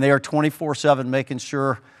 And they are 24/7 making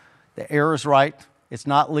sure the air is right, it's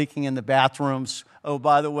not leaking in the bathrooms. Oh,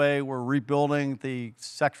 by the way, we're rebuilding the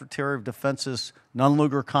Secretary of Defense's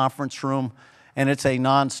Nunn-Lugar conference room, and it's a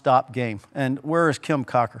nonstop game. And where is Kim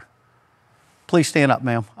Cocker? Please stand up,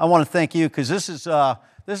 ma'am. I want to thank you because this is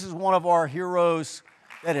one of our heroes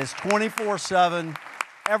that is 24/7.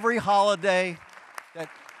 Every holiday, that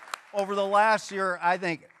over the last year, I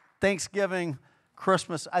think Thanksgiving,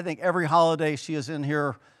 Christmas, I think every holiday she is in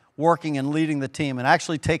here working and leading the team and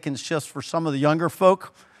actually taking shifts for some of the younger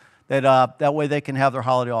folk that way they can have their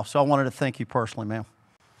holiday off. So I wanted to thank you personally, ma'am.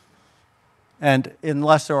 And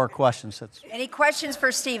unless there are questions. Any questions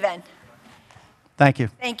for Stephen? Thank you.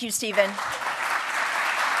 Thank you, Stephen.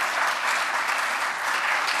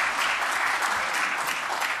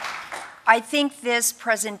 I think this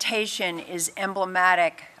presentation is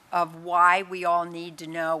emblematic of why we all need to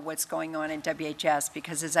know what's going on in WHS,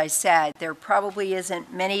 because as I said, there probably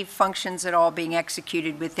isn't many functions at all being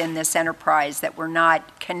executed within this enterprise that we're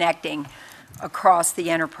not connecting across the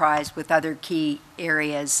enterprise with other key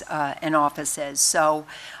areas and offices. So,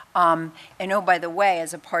 and oh, by the way,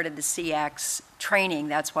 as a part of the CX training,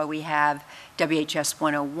 that's why we have WHS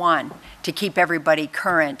 101, to keep everybody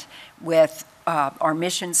current with our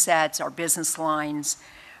mission sets, our business lines.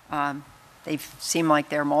 They seem like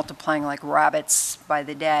they're multiplying like rabbits by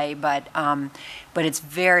the day, but it's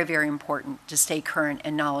very, very important to stay current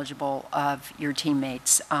and knowledgeable of your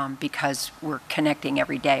teammates because we're connecting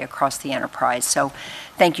every day across the enterprise. So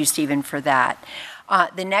thank you, Stephen, for that.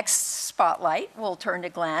 The next spotlight will turn to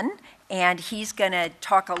Glenn, and he's going to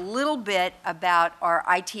talk a little bit about our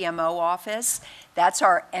ITMO office. That's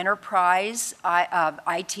our enterprise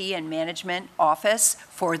IT and management office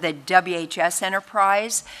for the WHS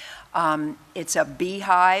enterprise. It's a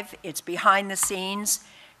beehive. It's behind the scenes.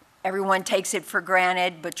 Everyone takes it for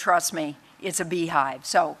granted, but trust me, it's a beehive.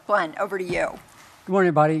 So, Glenn, over to you. Good morning,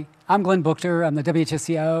 everybody. I'm Glenn Buchter. I'm the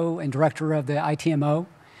WHS CEO and Director of the ITMO.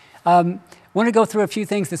 I want to go through a few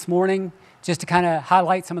things this morning just to kind of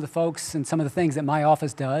highlight some of the folks and some of the things that my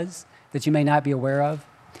office does that you may not be aware of.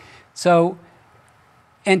 So,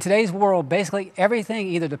 in today's world, basically everything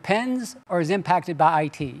either depends or is impacted by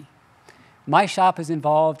IT. My shop is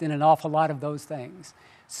involved in an awful lot of those things.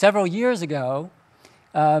 Several years ago,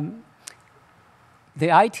 the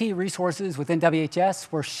IT resources within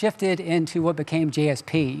WHS were shifted into what became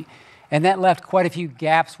JSP, and that left quite a few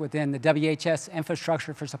gaps within the WHS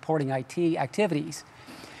infrastructure for supporting IT activities.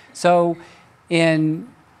 So in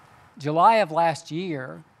July of last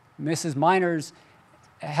year, Mrs. Miners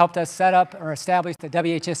helped us set up or establish the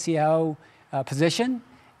WHS CIO position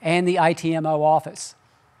and the ITMO office.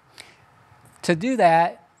 To do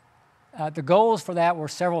that, the goals for that were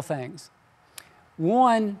several things.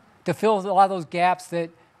 One, to fill a lot of those gaps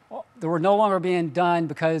that were no longer being done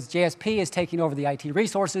because JSP is taking over the IT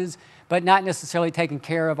resources, but not necessarily taking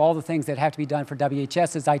care of all the things that have to be done for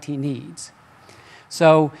WHS's IT needs.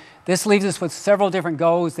 So this leaves us with several different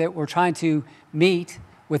goals that we're trying to meet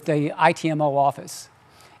with the ITMO office.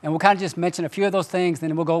 And we'll kind of just mention a few of those things,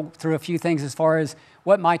 then we'll go through a few things as far as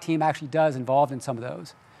what my team actually does involved in some of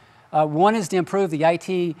those. One is to improve the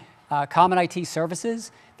IT, common IT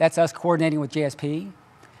services. That's us coordinating with JSP.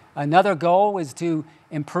 Another goal is to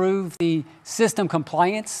improve the system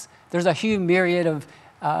compliance. There's a huge myriad of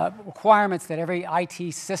requirements that every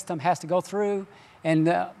IT system has to go through, and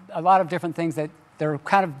a lot of different things that they're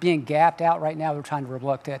kind of being gapped out right now. They're trying to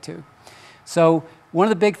look at too. So one of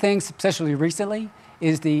the big things, especially recently,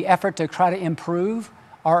 is the effort to try to improve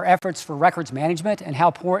our efforts for records management and how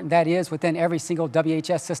important that is within every single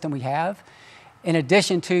WHS system we have, in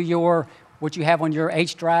addition to what you have on your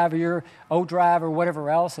H drive or your O drive or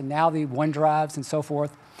whatever else, and now the OneDrives and so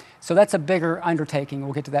forth. So that's a bigger undertaking.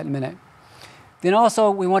 We'll get to that in a minute. Then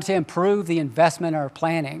also, we want to improve the investment or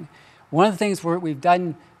planning. One of the things we've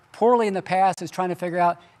done poorly in the past is trying to figure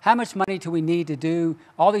out how much money do we need to do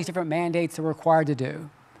all these different mandates that we're required to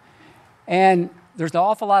do. And there's an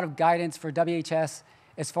awful lot of guidance for WHS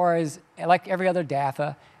as far as, like every other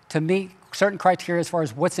DAFA, to meet certain criteria as far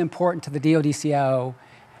as what's important to the DoD-CIO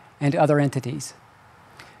and to other entities.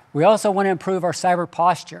 We also want to improve our cyber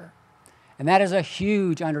posture, and that is a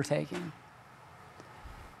huge undertaking.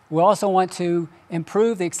 We also want to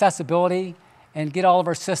improve the accessibility and get all of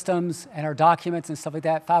our systems and our documents and stuff like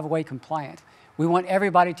that 508 compliant. We want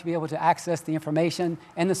everybody to be able to access the information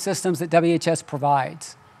and the systems that WHS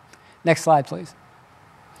provides. Next slide, please.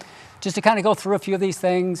 Just to kind of go through a few of these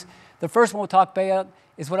things, the first one we'll talk about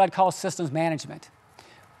is what I'd call systems management.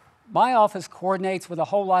 My office coordinates with a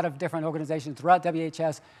whole lot of different organizations throughout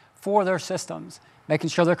WHS for their systems, making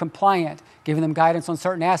sure they're compliant, giving them guidance on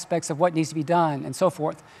certain aspects of what needs to be done, and so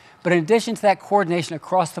forth. But in addition to that coordination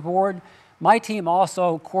across the board, my team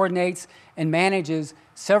also coordinates and manages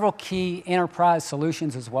several key enterprise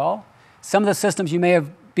solutions as well. Some of the systems you may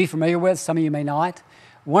be familiar with, some of you may not.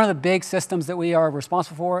 One of the big systems that we are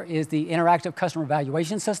responsible for is the Interactive Customer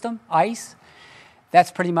Evaluation System, ICE.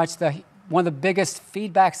 That's pretty much one of the biggest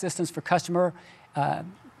feedback systems for customer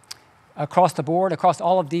across the board, across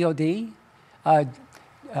all of DoD.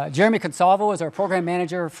 Jeremy Consalvo is our program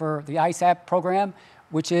manager for the ICE app program,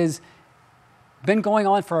 which has been going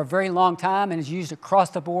on for a very long time and is used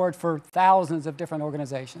across the board for thousands of different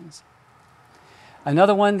organizations.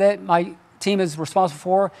 Another one that my team is responsible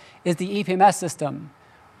for is the EPMS system.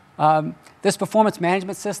 This performance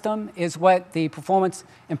management system is what the Performance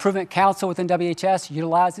Improvement Council within WHS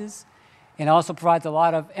utilizes, and also provides a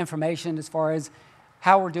lot of information as far as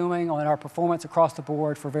how we're doing on our performance across the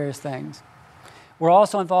board for various things. We're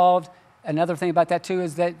also involved, another thing about that too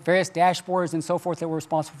is that various dashboards and so forth that we're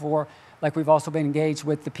responsible for, like we've also been engaged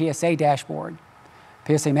with the PSA dashboard,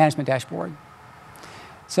 PSA management dashboard.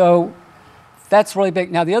 So that's really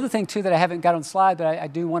big. Now the other thing too that I haven't got on the slide but I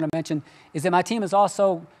do want to mention is that my team is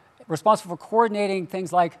also responsible for coordinating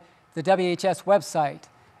things like the WHS website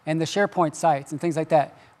and the SharePoint sites and things like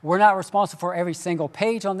that. We're not responsible for every single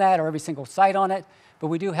page on that or every single site on it, but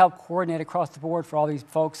we do help coordinate across the board for all these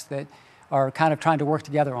folks that are kind of trying to work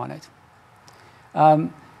together on it.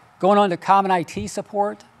 Going on to common IT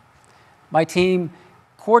support, my team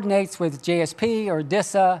coordinates with JSP or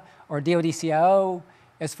DISA or DoD-CIO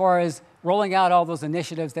as far as rolling out all those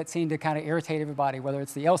initiatives that seem to kind of irritate everybody, whether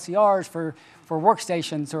it's the LCRs for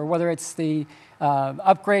workstations or whether it's the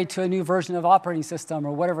upgrade to a new version of operating system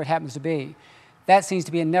or whatever it happens to be. That seems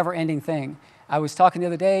to be a never-ending thing. I was talking the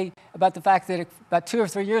other day about the fact that about 2 or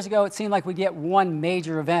 3 years ago, it seemed like we get one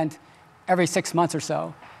major event every 6 months or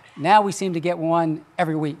so. Now we seem to get one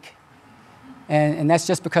every week. And that's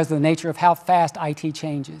just because of the nature of how fast IT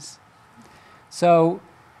changes. So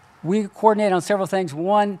we coordinate on several things.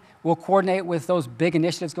 One, we'll coordinate with those big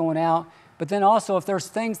initiatives going out. But then also, if there's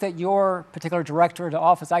things that your particular directorate or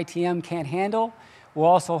office ITM can't handle, we'll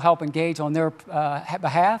also help engage on their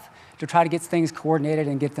behalf to try to get things coordinated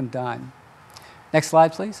and get them done. Next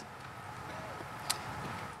slide, please.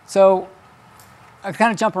 So I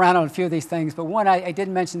kind of jump around on a few of these things, but one, I did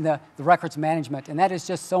mention the records management, and that is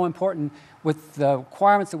just so important with the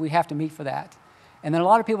requirements that we have to meet for that. And then a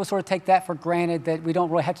lot of people sort of take that for granted, that we don't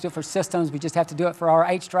really have to do it for systems, we just have to do it for our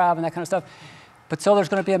H drive and that kind of stuff. But so there's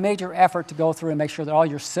going to be a major effort to go through and make sure that all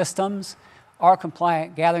your systems are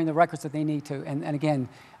compliant, gathering the records that they need to. And again,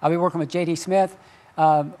 I'll be working with J.D. Smith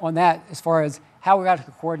on that as far as how we got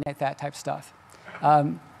to coordinate that type of stuff.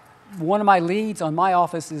 One of my leads on my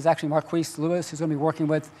office is actually Marquise Lewis, who's going to be working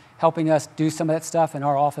with helping us do some of that stuff in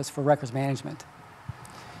our office for records management.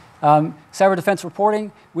 Cyber defense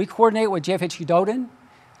reporting, we coordinate with JFHQ Doden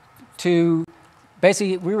to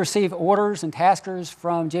basically, we receive orders and taskers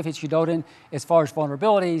from JFHQ Doden as far as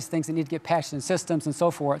vulnerabilities, things that need to get patched in systems and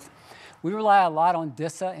so forth. We rely a lot on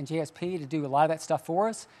DISA and JSP to do a lot of that stuff for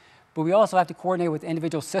us, but we also have to coordinate with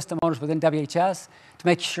individual system owners within WHS to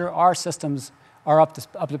make sure our systems are up to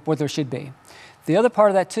what there should be. The other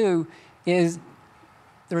part of that too is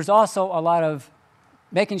there's also a lot of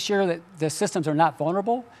making sure that the systems are not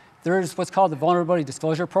vulnerable. There's what's called the Vulnerability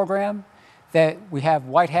Disclosure Program, that we have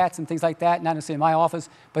white hats and things like that, not necessarily in my office,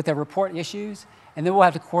 but they report issues, and then we'll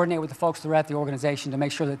have to coordinate with the folks throughout the organization to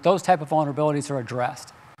make sure that those type of vulnerabilities are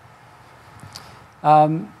addressed.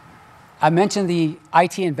 I mentioned the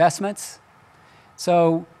IT investments.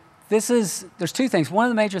 So there's two things. One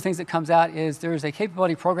of the major things that comes out is there's a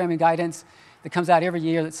capability programming guidance that comes out every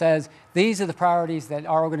year that says these are the priorities that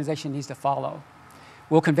our organization needs to follow.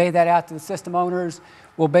 We'll convey that out to the system owners.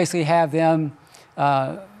 We'll basically have them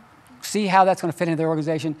see how that's going to fit into their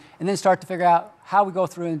organization and then start to figure out how we go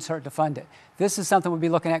through and start to fund it. This is something we'll be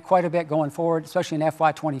looking at quite a bit going forward, especially in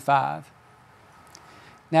FY25.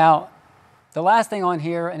 Now, the last thing on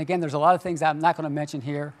here, and again, there's a lot of things I'm not going to mention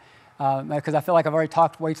here because I feel like I've already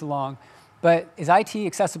talked way too long, but is IT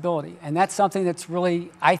accessibility. And that's something that's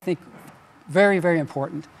really, I think, very, very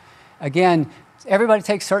important. Again, everybody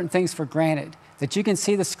takes certain things for granted, that you can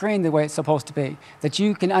see the screen the way it's supposed to be, that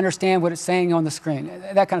you can understand what it's saying on the screen,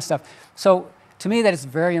 that kind of stuff. So to me, that is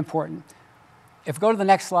very important. If we go to the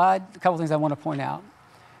next slide, a couple things I want to point out.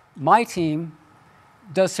 My team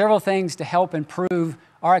does several things to help improve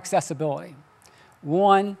our accessibility.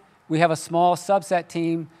 One, we have a small subset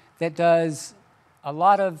team that does a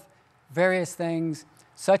lot of various things,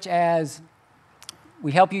 such as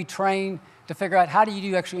we help you train to figure out how do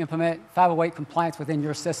you actually implement 508 compliance within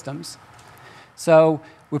your systems. So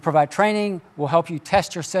we provide training, we'll help you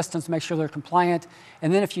test your systems to make sure they're compliant,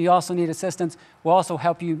 and then if you also need assistance, we'll also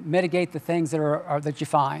help you mitigate the things that, that you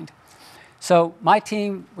find. So my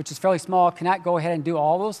team, which is fairly small, cannot go ahead and do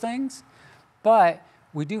all those things, but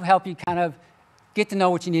we do help you kind of get to know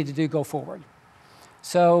what you need to do go forward.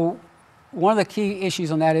 So one of the key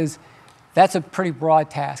issues on that is that's a pretty broad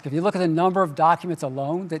task. If you look at the number of documents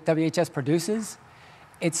alone that WHS produces,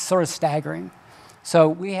 it's sort of staggering. So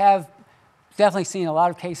we have definitely seen a lot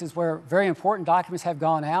of cases where very important documents have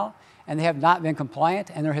gone out and they have not been compliant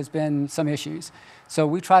and there has been some issues. So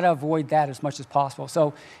we try to avoid that as much as possible.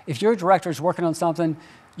 So if your director is working on something,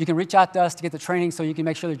 you can reach out to us to get the training so you can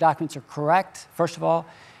make sure the documents are correct, first of all.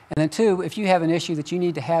 And then two, if you have an issue that you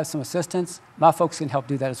need to have some assistance, my folks can help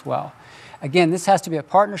do that as well. Again, this has to be a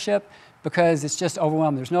partnership because it's just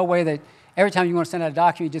overwhelming. There's no way that every time you want to send out a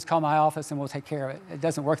document, you just call my office and we'll take care of it. It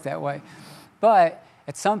doesn't work that way. But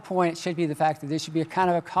at some point, it should be the fact that this should be a kind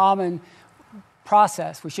of a common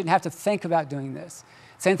process. We shouldn't have to think about doing this.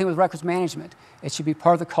 Same thing with records management. It should be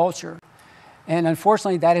part of the culture. And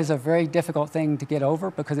unfortunately, that is a very difficult thing to get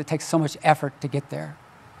over because it takes so much effort to get there.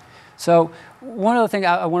 So one other thing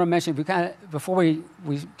I want to mention before we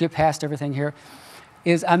get past everything here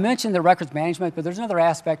is I mentioned the records management, but there's another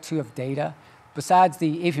aspect too of data. Besides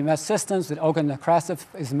the EPMS systems that Olga Nekrasov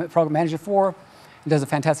is the program manager for and does a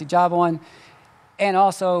fantastic job on, and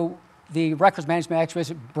also the records management,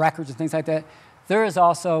 actuation records and things like that, there is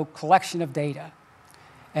also collection of data.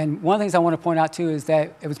 And one of the things I want to point out too is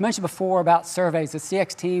that it was mentioned before about surveys. The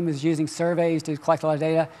CX team is using surveys to collect a lot of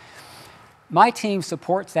data. My team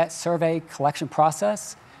supports that survey collection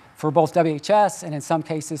process for both WHS and in some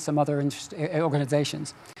cases some other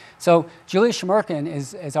organizations. So Julia Shmerkin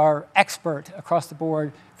is our expert across the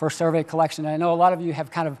board for survey collection. And I know a lot of you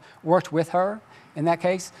have kind of worked with her in that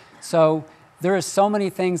case. So there is so many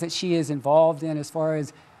things that she is involved in as far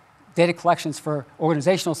as data collections for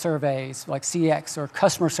organizational surveys like CX or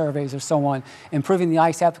customer surveys or so on, improving the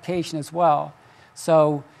ICE application as well.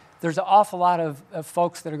 So there's an awful lot of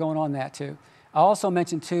folks that are going on that too. I also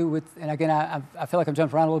mentioned too, and again, I feel like I'm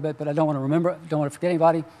jumping around a little bit, but I don't want to forget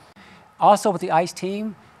anybody. Also with the ICE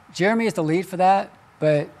team, Jeremy is the lead for that,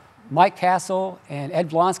 but Mike Castle and Ed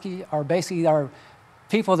Blonsky are basically our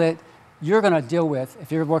people that you're going to deal with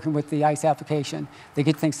if you're working with the ICE application. They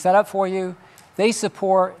get things set up for you. They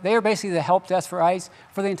are basically the help desk for ICE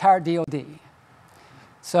for the entire DoD.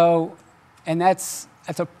 So, and that's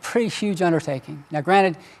a pretty huge undertaking. Now,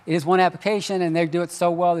 granted, it is one application, and they do it so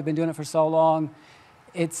well. They've been doing it for so long.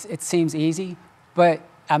 It seems easy, but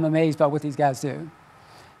I'm amazed by what these guys do.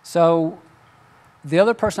 So, the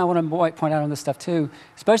other person I want to point out on this stuff too,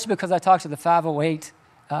 especially because I talked to the 508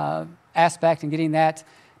 aspect and getting that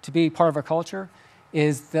to be part of our culture,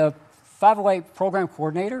 is the 508 program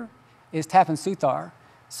coordinator is Tapan Suthar.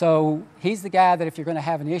 So he's the guy that if you're going to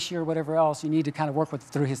have an issue or whatever else, you need to kind of work with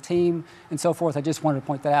through his team and so forth. I just wanted to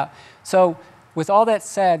point that out. So with all that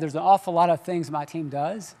said, there's an awful lot of things my team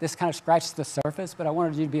does. This kind of scratches the surface, but I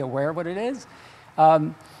wanted you to be aware of what it is.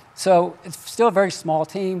 So it's still a very small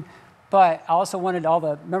team, but I also wanted all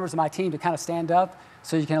the members of my team to kind of stand up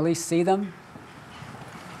so you can at least see them.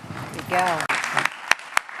 There you go.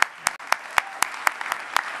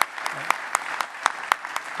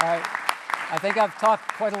 All right. I think I've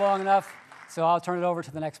talked quite long enough, so I'll turn it over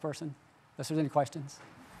to the next person, unless there's any questions.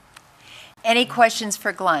 Any questions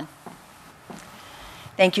for Glenn?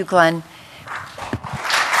 Thank you, Glenn.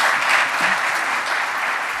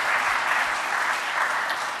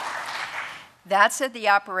 That's the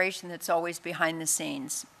operation that's always behind the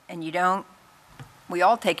scenes. And we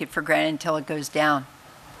all take it for granted until it goes down,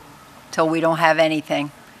 until we don't have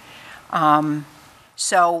anything.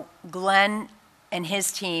 So Glenn and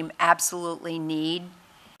his team absolutely need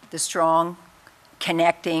the strong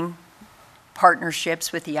connecting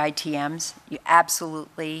partnerships with the ITMs. You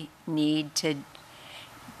absolutely need to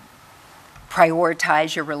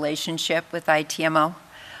prioritize your relationship with ITMO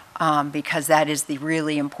because that is the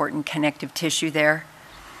really important connective tissue there.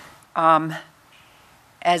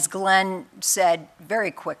 As Glenn said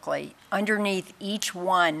very quickly, underneath each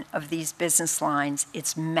one of these business lines,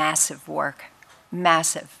 it's massive work,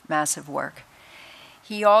 massive, massive work.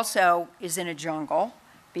 He also is in a jungle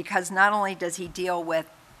because not only does he deal with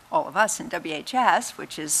all of us in WHS,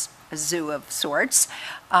 which is a zoo of sorts,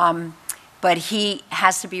 but he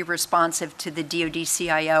has to be responsive to the DoD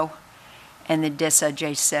CIO and the DISA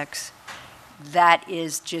J6. That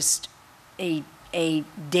is just a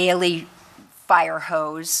daily fire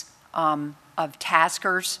hose of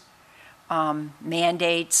taskers,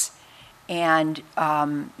 mandates, and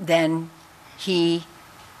then he,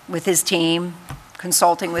 with his team,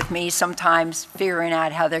 consulting with me, sometimes figuring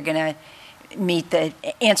out how they're going to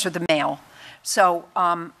answer the mail. So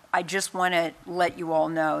I just want to let you all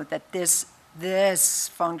know that this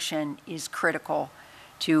function is critical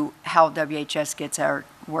to how WHS gets our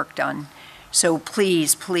work done. So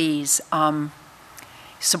please, please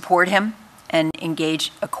support him and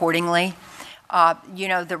engage accordingly. You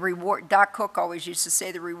know, the reward, Doc Cook always used to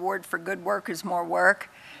say the reward for good work is more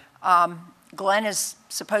work. Glenn is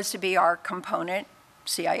supposed to be our component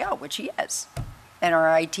CIO, which he is, and our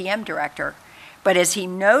ITM director. But as he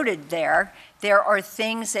noted there are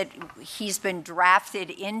things that he's been drafted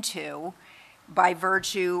into by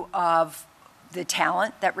virtue of the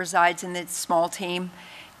talent that resides in the small team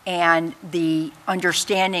and the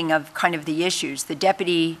understanding of kind of the issues. The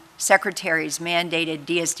deputy secretary's mandated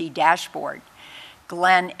DSD dashboard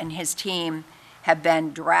Glenn and his team have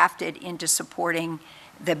been drafted into supporting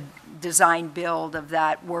the design build of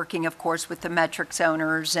that, working, of course, with the metrics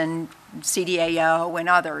owners and CDAO and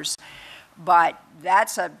others. But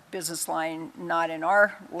that's a business line not in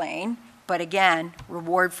our lane. But again,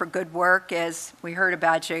 reward for good work is, we heard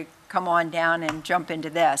about you, come on down and jump into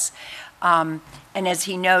this. And as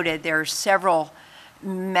he noted, there are several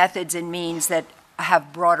methods and means that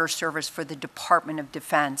have broader service for the Department of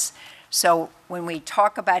Defense. So when we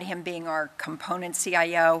talk about him being our component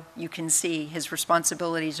CIO, you can see his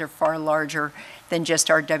responsibilities are far larger than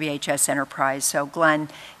just our WHS enterprise. So Glenn,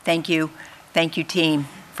 thank you. Thank you, team,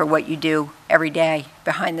 for what you do every day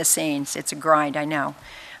behind the scenes. It's a grind, I know.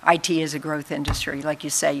 IT is a growth industry. Like you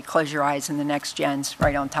say, you close your eyes and the next gen's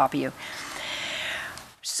right on top of you.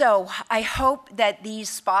 So I hope that these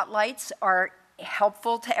spotlights are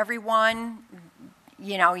helpful to everyone.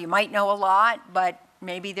 You know, you might know a lot, but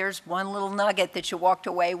maybe there's one little nugget that you walked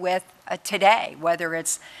away with today, whether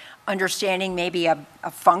it's understanding maybe a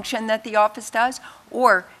function that the office does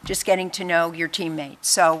or just getting to know your teammates.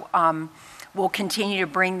 So we'll continue to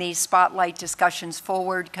bring these spotlight discussions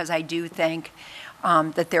forward because I do think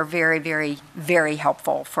that they're very, very, very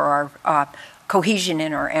helpful for our cohesion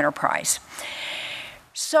in our enterprise.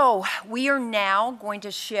 So we are now going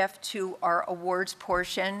to shift to our awards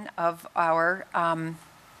portion of our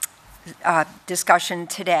discussion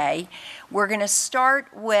today. We're going to start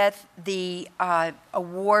with the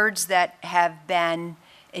awards that have been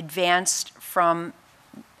advanced from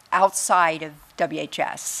outside of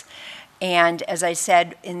WHS. And as I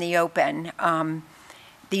said in the open,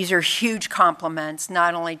 these are huge compliments,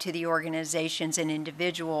 not only to the organizations and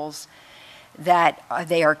individuals that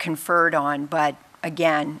they are conferred on, but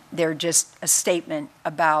again, they're just a statement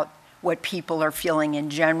about what people are feeling in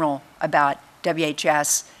general about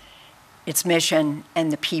WHS, its mission,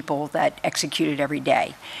 and the people that execute it every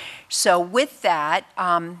day. So with that,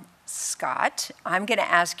 Scott, I'm going to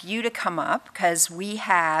ask you to come up because we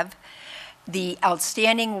have the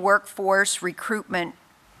Outstanding Workforce Recruitment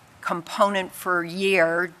Component for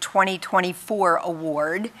Year 2024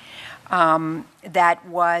 Award that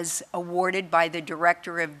was awarded by the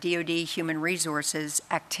Director of DoD Human Resources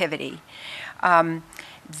Activity.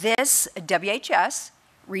 This WHS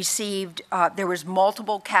received, there was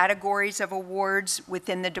multiple categories of awards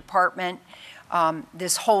within the department.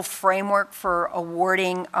 This whole framework for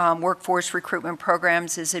awarding workforce recruitment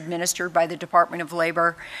programs is administered by the Department of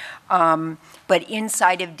Labor. But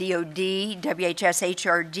inside of DoD, WHS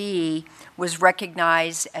HRD was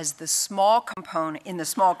recognized as the small component, in the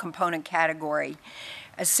small component category,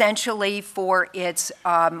 essentially for its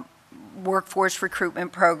workforce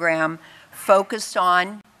recruitment program focused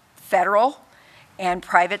on federal and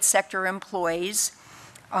private sector employees,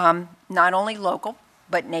 not only local,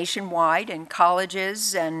 but nationwide, and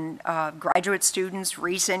colleges and graduate students,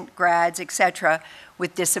 recent grads, et cetera,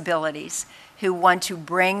 with disabilities who want to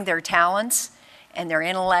bring their talents and their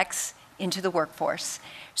intellects into the workforce.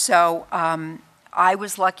 So I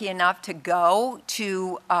was lucky enough to go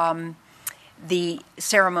to the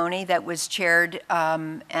ceremony that was chaired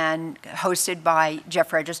and hosted by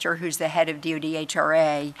Jeff Register, who's the head of DoD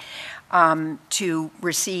HRA, to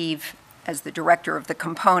receive, as the director of the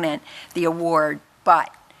component, the award.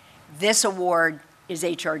 But this award is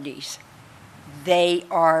HRD's. They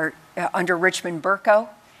are under Richmond Burko.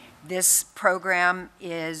 This program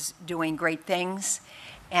is doing great things,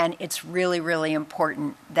 and it's really, really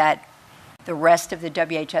important that the rest of the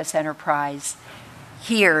WHS enterprise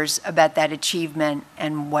hears about that achievement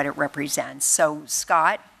and what it represents. So,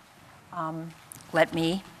 Scott, let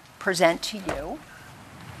me present to you.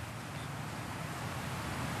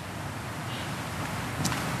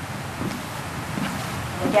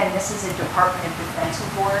 Again, this is a Department of Defense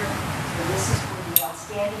award. So this is for the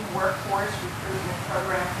Outstanding Workforce Recruitment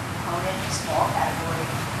Program Component, small category,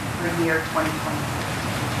 for year 2024.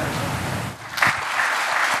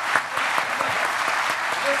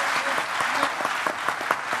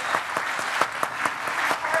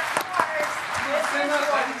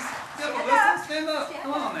 Stand up.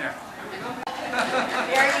 Come on there.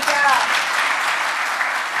 There you go.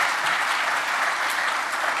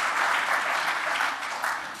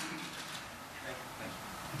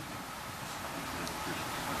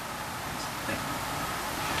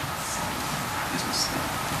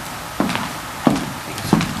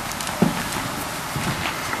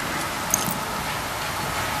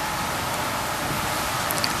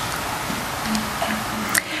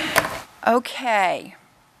 Okay,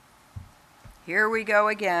 here we go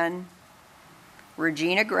again.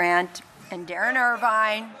 Regina Grant and Darren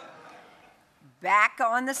Irvine back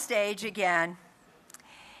on the stage again.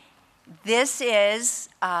 This is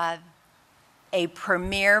a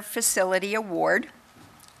Premier Facility Award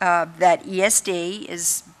that ESD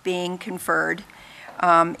is being conferred.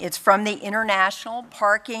 It's from the International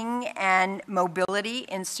Parking and Mobility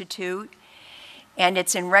Institute, and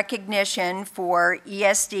it's in recognition for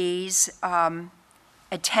ESD's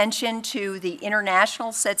attention to the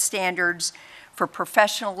international set standards for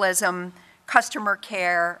professionalism, customer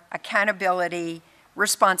care, accountability,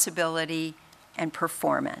 responsibility, and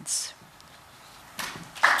performance.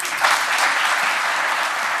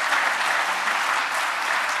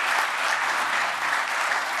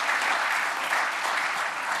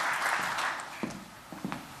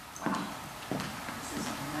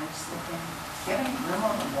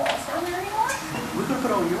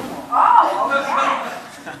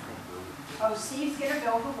 Oh, Steve's gonna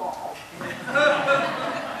build a wall. There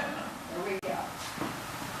we go.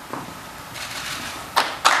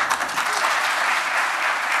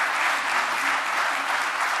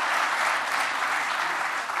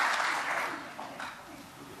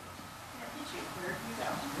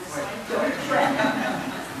 Don't trap.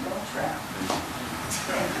 Don't trap.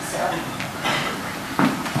 Thank you, sir.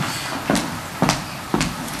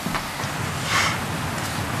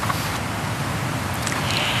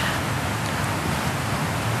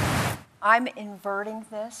 I'm inverting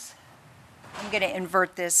this. I'm going to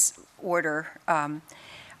invert this order.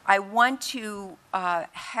 I want to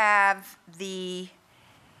have the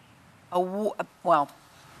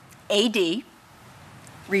AD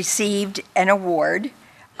received an award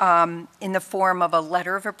in the form of a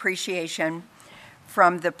letter of appreciation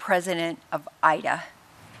from the president of IDA.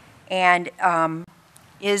 And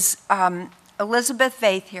is Elizabeth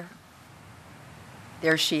Vaith here?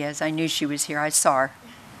 There she is. I knew she was here. I saw her.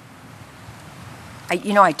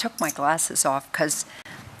 I took my glasses off because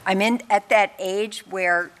I'm at that age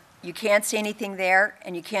where you can't see anything there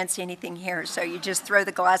and you can't see anything here. So you just throw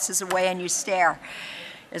the glasses away and you stare.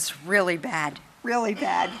 It's really bad, really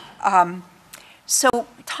bad. So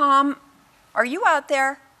Tom, are you out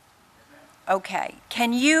there? Okay.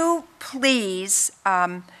 Can you please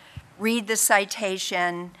read the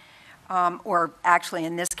citation, or actually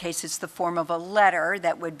in this case it's the form of a letter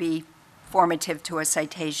that would be formative to a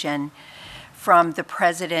citation, from the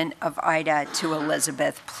president of IDA to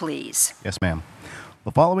Elizabeth, please. Yes, ma'am.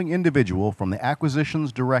 The following individual from the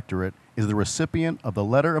Acquisitions Directorate is the recipient of the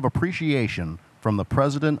letter of appreciation from the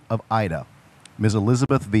president of IDA, Ms.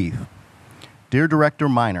 Elizabeth Vaith. Dear Director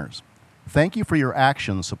Miners, thank you for your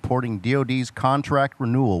actions supporting DoD's contract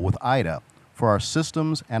renewal with IDA for our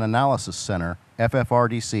Systems and Analysis Center,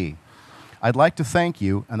 FFRDC. I'd like to thank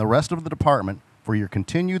you and the rest of the department for your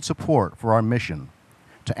continued support for our mission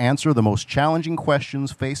to answer the most challenging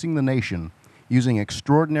questions facing the nation using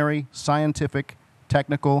extraordinary scientific,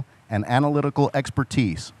 technical, and analytical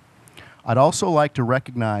expertise. I'd also like to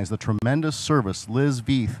recognize the tremendous service Liz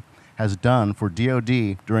Vaith has done for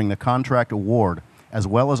DoD during the contract award, as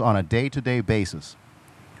well as on a day-to-day basis.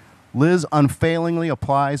 Liz unfailingly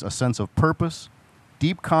applies a sense of purpose,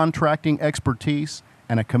 deep contracting expertise,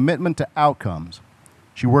 and a commitment to outcomes.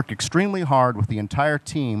 She worked extremely hard with the entire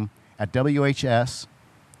team at WHS,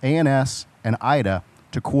 ANS, and IDA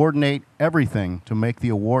to coordinate everything to make the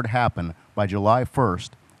award happen by July 1st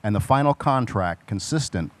and the final contract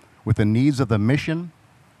consistent with the needs of the mission.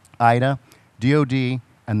 IDA, DoD,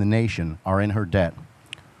 and the nation are in her debt.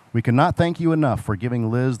 We cannot thank you enough for giving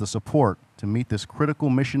Liz the support to meet this critical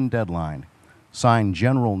mission deadline. Signed,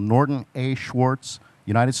 General Norton A. Schwartz,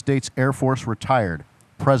 United States Air Force retired,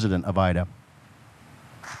 President of IDA.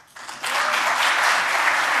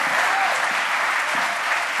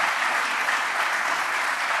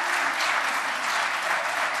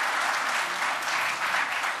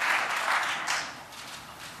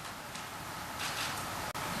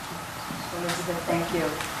 Elizabeth, thank you.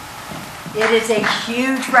 It is a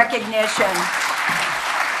huge recognition.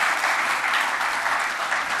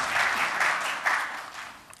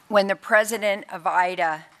 When the president of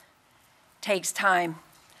IDA takes time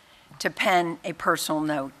to pen a personal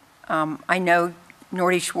note. I know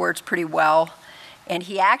Norty Schwartz pretty well, and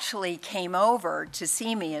he actually came over to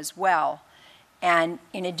see me as well. And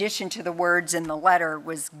in addition to the words in the letter,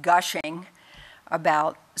 was gushing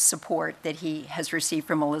about support that he has received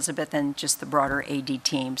from Elizabeth and just the broader AD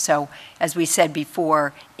team. So as we said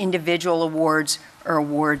before, individual awards are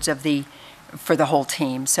awards for the whole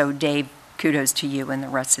team. So Dave, kudos to you and the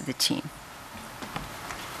rest of the team.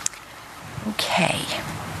 Okay,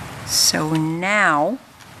 so now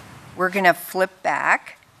we're going to flip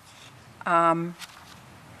back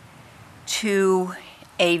to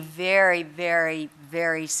a very, very,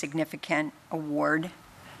 very significant award.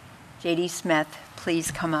 J.D. Smith, please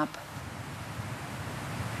come up.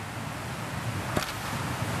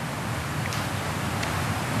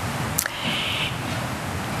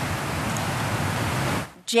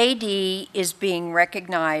 JD is being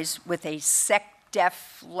recognized with a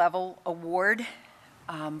SecDef level award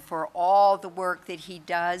for all the work that he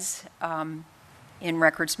does in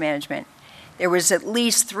records management. There was at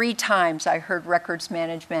least 3 times I heard records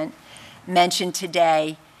management mentioned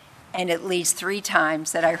today, and at least 3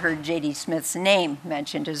 times that I heard J.D. Smith's name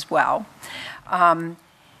mentioned as well.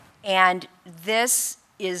 And this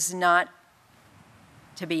is not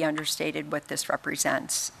to be understated what this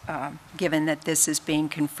represents, given that this is being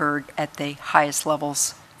conferred at the highest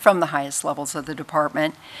levels, from the highest levels of the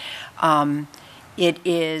department. It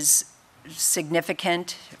is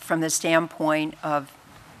significant from the standpoint of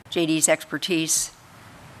JD's expertise,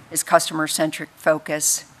 his customer-centric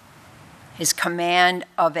focus, his command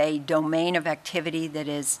of a domain of activity that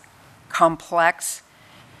is complex.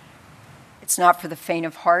 It's not for the faint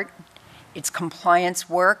of heart. It's compliance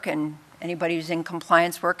work, and anybody who's in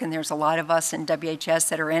compliance work, and there's a lot of us in WHS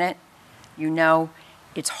that are in it, you know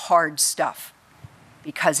it's hard stuff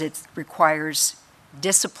because it requires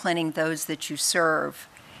disciplining those that you serve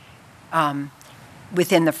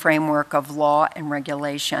within the framework of law and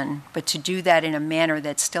regulation, but to do that in a manner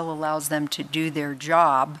that still allows them to do their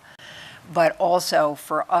job, but also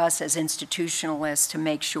for us as institutionalists to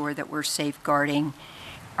make sure that we're safeguarding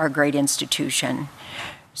our great institution.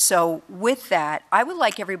 So with that, I would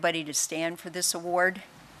like everybody to stand for this award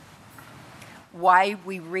while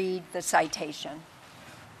we read the citation.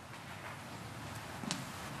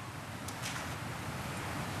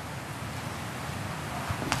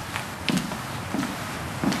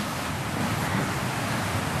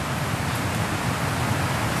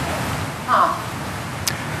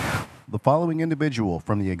 The following individual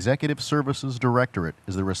from the Executive Services Directorate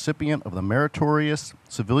is the recipient of the Meritorious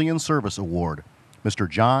Civilian Service Award, Mr.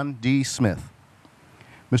 John D. Smith.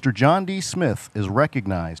 Mr. John D. Smith is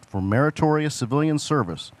recognized for meritorious civilian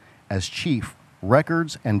service as Chief,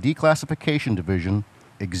 Records and Declassification Division,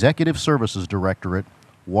 Executive Services Directorate,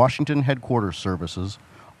 Washington Headquarters Services,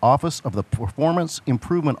 Office of the Performance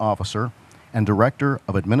Improvement Officer, and Director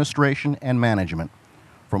of Administration and Management.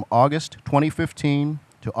 From August 2015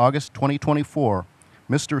 to August 2024,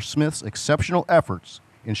 Mr. Smith's exceptional efforts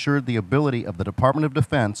ensured the ability of the Department of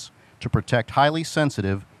Defense to protect highly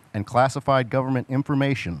sensitive and classified government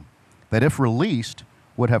information that, if released,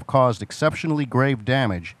 would have caused exceptionally grave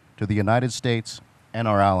damage to the United States and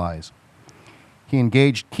our allies. He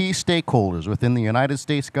engaged key stakeholders within the United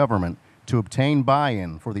States government to obtain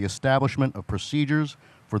buy-in for the establishment of procedures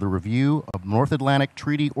for the review of North Atlantic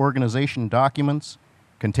Treaty Organization documents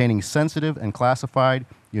containing sensitive and classified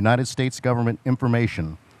United States government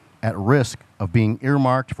information at risk of being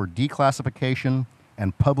earmarked for declassification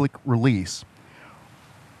and public release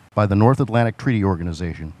by the North Atlantic Treaty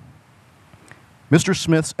Organization. Mr.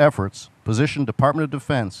 Smith's efforts positioned Department of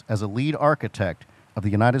Defense as a lead architect of the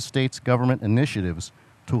United States government initiatives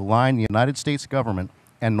to align the United States government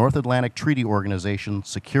and North Atlantic Treaty Organization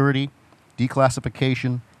security,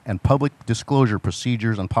 declassification, and public disclosure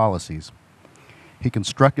procedures and policies. He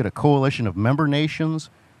constructed a coalition of member nations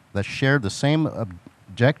that shared the same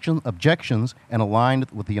objections and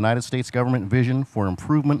aligned with the United States government vision for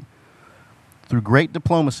improvement. Through great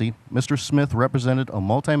diplomacy, Mr. Smith represented a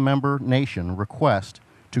multi-member nation request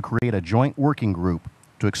to create a joint working group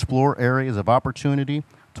to explore areas of opportunity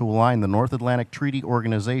to align the North Atlantic Treaty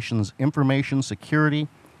Organization's information security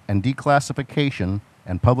and declassification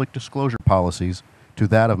and public disclosure policies to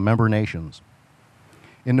that of member nations.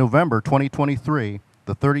 In November 2023,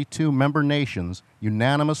 the 32 member nations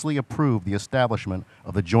unanimously approved the establishment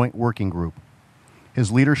of the Joint Working Group.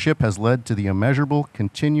 His leadership has led to the immeasurable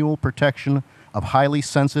continual protection of highly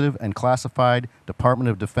sensitive and classified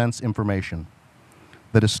Department of Defense information.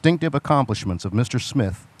 The distinctive accomplishments of Mr.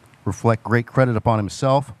 Smith reflect great credit upon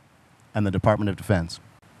himself and the Department of Defense.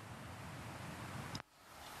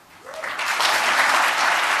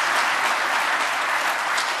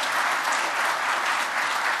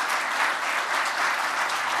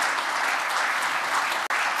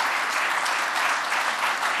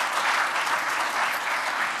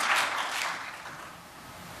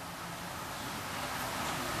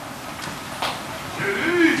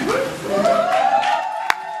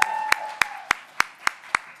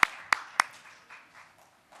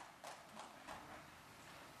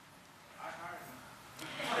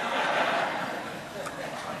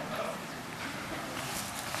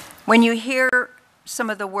 When you hear some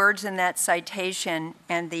of the words in that citation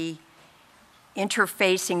and the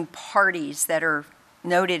interfacing parties that are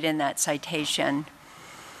noted in that citation,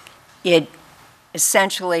 it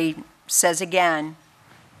essentially says again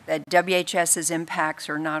that WHS's impacts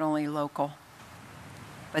are not only local,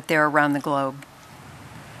 but they're around the globe.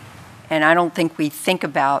 And I don't think we think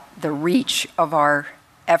about the reach of our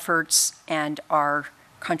efforts and our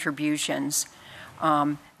contributions.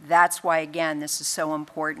 That's why, again, this is so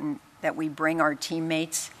important that we bring our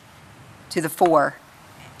teammates to the fore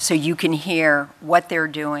so you can hear what they're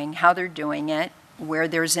doing, how they're doing it, where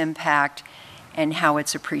there's impact, and how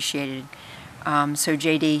it's appreciated. So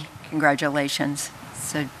JD, congratulations.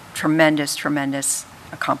 It's a tremendous, tremendous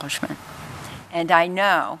accomplishment. And I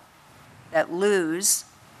know that Luz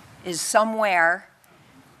is somewhere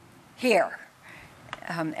here.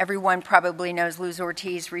 Everyone probably knows Luz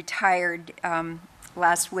Ortiz retired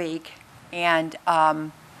last week, and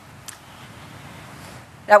that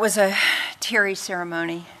was a teary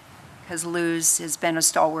ceremony because Luz has been a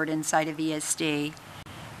stalwart inside of ESD,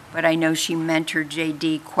 but I know she mentored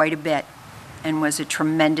JD quite a bit and was a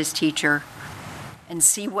tremendous teacher. And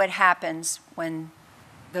see what happens when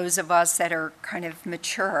those of us that are kind of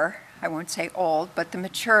mature, I won't say old, but the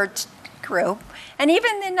mature group, and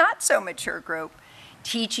even the not so mature group,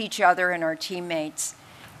 teach each other and our teammates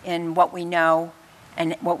in what we know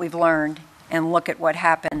and what we've learned, and look at what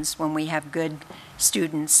happens when we have good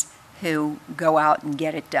students who go out and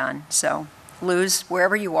get it done. So Luz,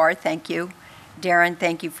 wherever you are, thank you. Darren,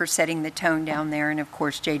 thank you for setting the tone down there, and of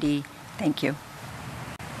course JD, thank you.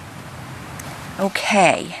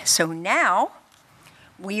 Okay, so now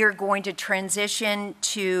we are going to transition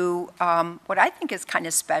to what I think is kind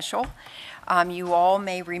of special. You all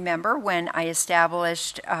may remember when I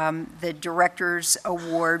established the Director's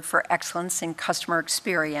Award for Excellence in Customer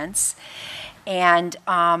Experience, and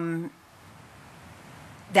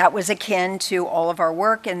that was akin to all of our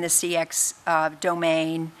work in the CX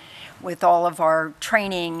domain, with all of our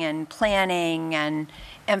training and planning and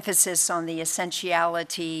emphasis on the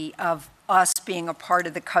essentiality of us being a part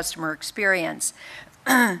of the customer experience.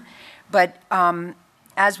 But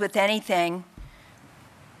as with anything,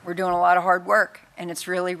 we're doing a lot of hard work, and it's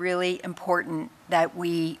really, really important that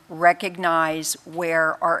we recognize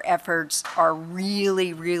where our efforts are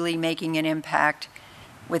really, really making an impact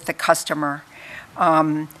with the customer.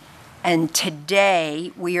 And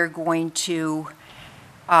today, we are going to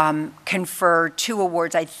confer 2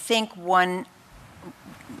 awards. I think one,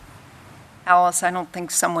 Alice, I don't think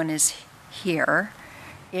someone is here.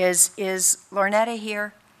 Is Larnetta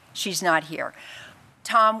here? She's not here.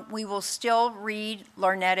 Tom, we will still read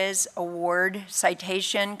Larnetta's award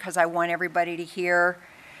citation because I want everybody to hear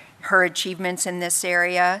her achievements in this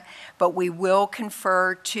area, but we will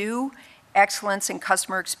confer 2 Excellence in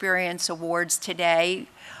Customer Experience awards today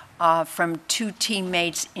from 2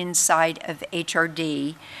 teammates inside of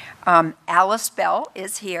HRD. Alice Bell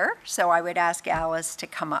is here, so I would ask Alice to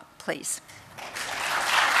come up, please.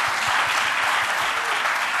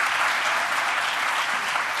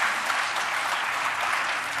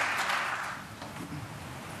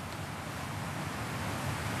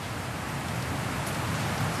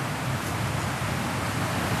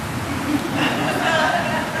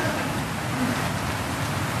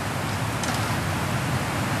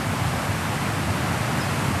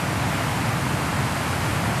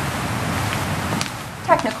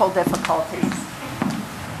 Technical difficulties.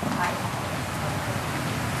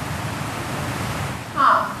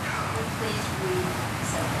 Tom, would you please read the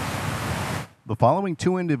citation? The following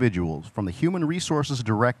 2 individuals from the Human Resources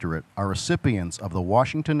Directorate are recipients of the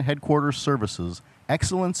Washington Headquarters Services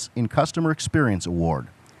Excellence in Customer Experience Award,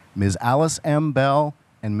 Ms. Alice M. Bell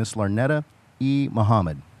and Ms. Larnetta E.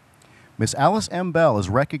 Muhammad. Ms. Alice M. Bell is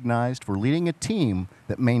recognized for leading a team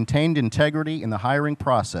that maintained integrity in the hiring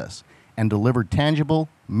process and delivered tangible,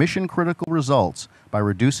 mission-critical results by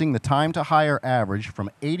reducing the time to hire average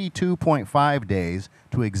from 82.5 days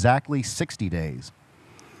to exactly 60 days.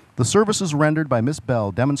 The services rendered by Ms.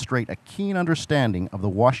 Bell demonstrate a keen understanding of the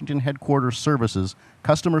Washington Headquarters Services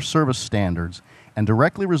customer service standards and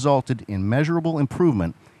directly resulted in measurable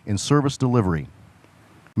improvement in service delivery.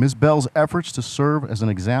 Ms. Bell's efforts to serve as an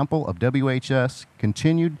example of WHS'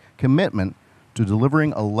 continued commitment to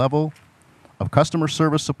delivering a level of customer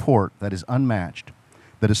service support that is unmatched.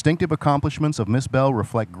 The distinctive accomplishments of Ms. Bell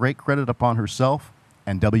reflect great credit upon herself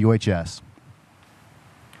and WHS.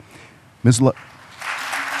 Ms.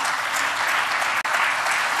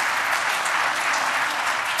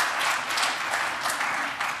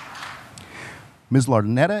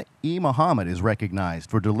 Larnetta E. Muhammad is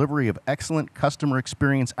recognized for delivery of excellent customer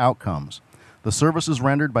experience outcomes. The services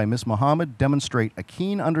rendered by Ms. Muhammad demonstrate a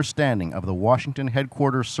keen understanding of the Washington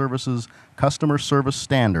Headquarters Services customer service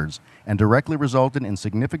standards and directly resulted in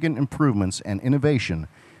significant improvements and innovation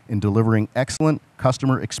in delivering excellent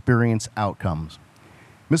customer experience outcomes.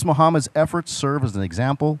 Ms. Muhammad's efforts serve as an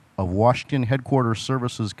example of Washington Headquarters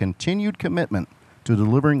Services' continued commitment to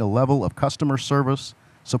delivering a level of customer service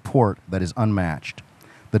support that is unmatched.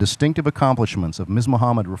 The distinctive accomplishments of Ms.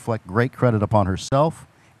 Muhammad reflect great credit upon herself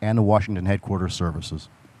and the Washington Headquarters Services.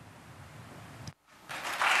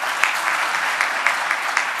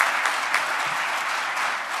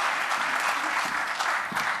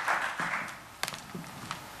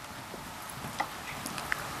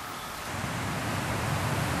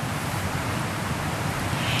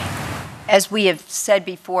 As we have said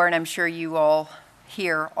before, and I'm sure you all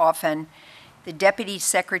hear often, the Deputy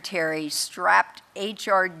Secretary strapped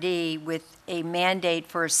HRD with a mandate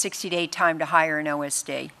for a 60-day time to hire an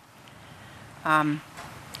OSD.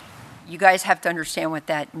 You guys have to understand what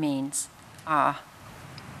that means. As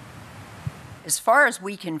far as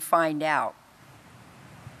we can find out,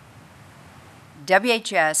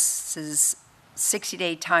 WHS's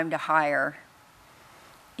 60-day time to hire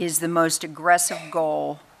is the most aggressive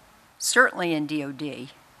goal, certainly in DOD,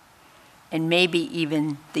 and maybe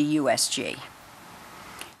even the USG.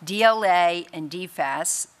 DLA and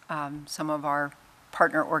DFAS, some of our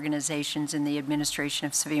partner organizations in the Administration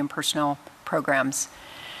of Civilian Personnel Programs,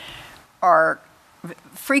 are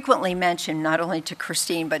frequently mentioned, not only to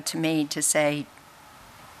Christine, but to me, to say,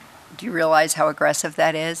 do you realize how aggressive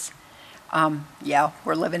that is? Yeah,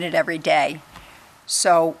 we're living it every day.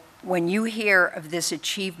 So when you hear of this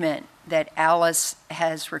achievement that Alice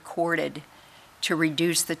has recorded to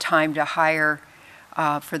reduce the time to hire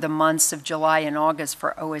for the months of July and August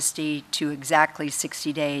for OSD to exactly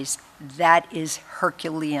 60 days, that is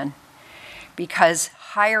Herculean, because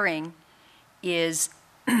hiring is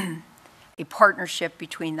a partnership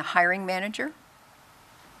between the hiring manager,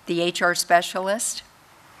 the HR specialist.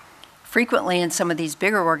 Frequently in some of these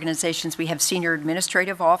bigger organizations, we have senior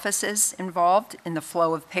administrative offices involved in the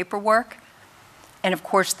flow of paperwork, and of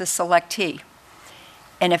course the selectee.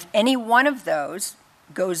 And if any one of those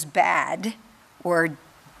goes bad or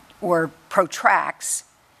protracts,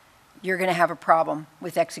 you're going to have a problem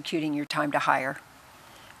with executing your time to hire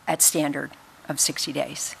at standard of 60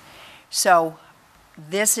 days. So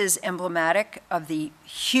this is emblematic of the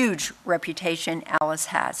huge reputation Alice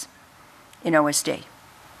has in OSD.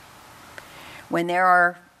 When there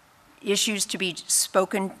are issues to be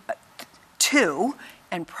spoken to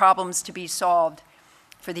and problems to be solved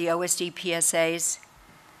for the OSD PSAs,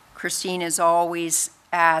 Christine is always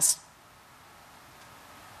asked,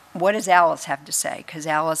 what does Alice have to say? Because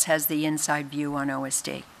Alice has the inside view on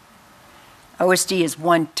OSD. OSD is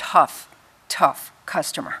one tough, tough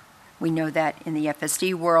customer. We know that in the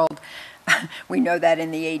FSD world. We know that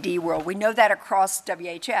in the AD world. We know that across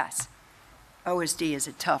WHS. OSD is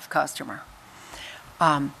a tough customer.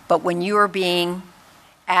 But when you are being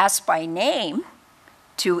asked by name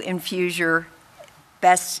to infuse your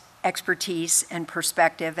best expertise and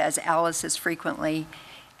perspective, as Alice is frequently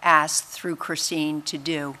asked through Christine to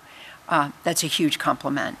do, that's a huge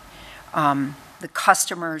compliment. The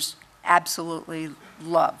customers absolutely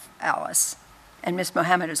love Alice, and Ms.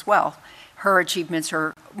 Mohammed as well. Her achievements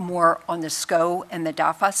are more on the SCO and the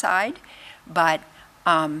DAFA side, but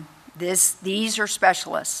these are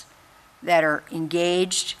specialists that are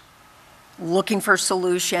engaged, looking for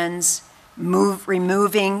solutions,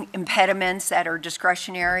 removing impediments that are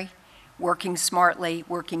discretionary, working smartly,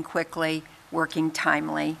 working quickly, working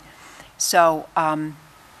timely. So I'm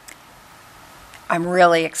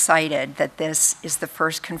really excited that this is the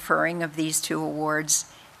first conferring of these two awards.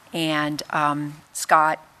 And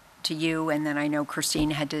Scott, to you, and then I know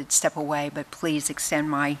Christine had to step away, but please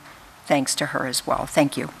extend my thanks to her as well.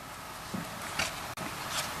 Thank you.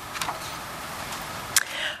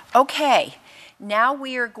 Okay, now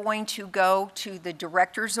we are going to go to the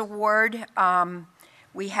Director's Award.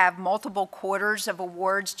 We have multiple quarters of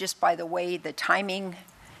awards just by the way the timing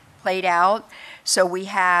played out. So we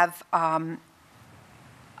have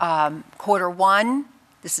quarter one,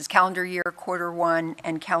 this is calendar year quarter one,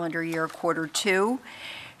 and calendar year quarter two.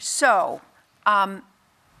 So, Tom,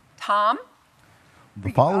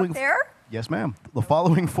 The following, out there? Yes, ma'am. The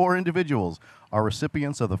following four individuals are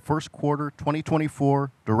recipients of the first quarter 2024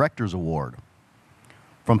 Director's Award.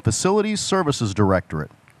 From Facilities Services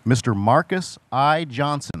Directorate, Mr. Marcus I.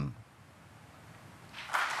 Johnson.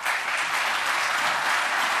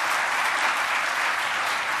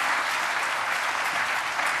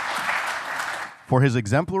 For his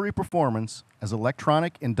exemplary performance as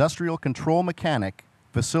Electronic Industrial Control Mechanic,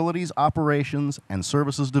 Facilities Operations and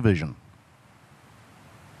Services Division.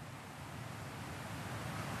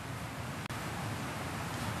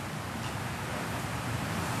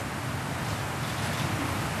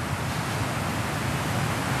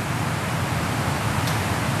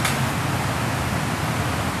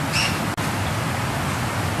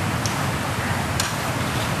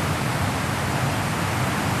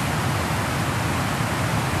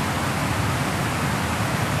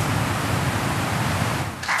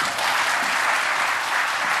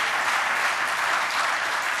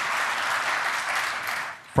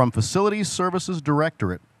 From Facilities Services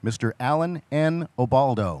Directorate, Mr. Alan N.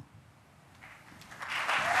 Obaldo.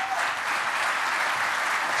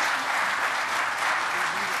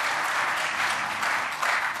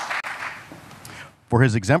 For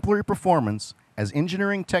his exemplary performance as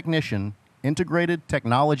Engineering Technician, Integrated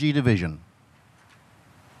Technology Division.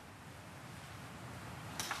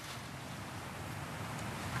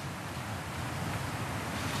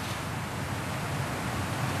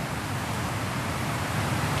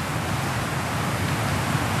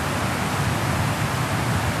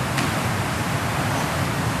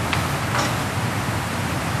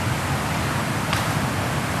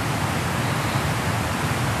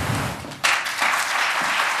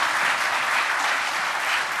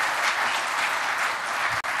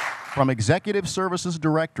 From Executive Services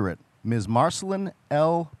Directorate, Ms. Marcelin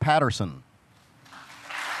L. Patterson.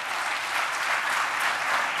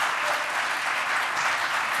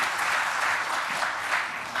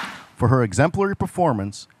 For her exemplary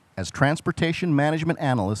performance as Transportation Management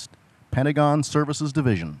Analyst, Pentagon Services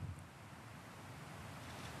Division.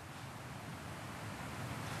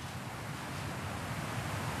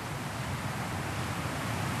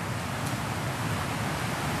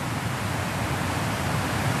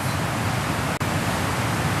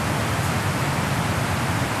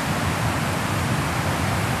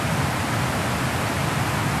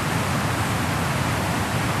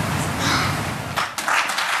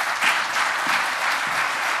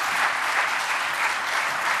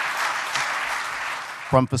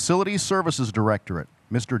 From Facilities Services Directorate,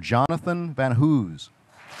 Mr. Jonathan Van Hoos.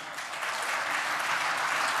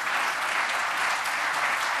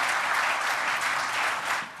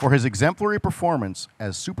 For his exemplary performance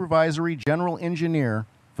as Supervisory General Engineer,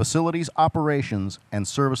 Facilities Operations and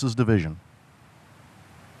Services Division.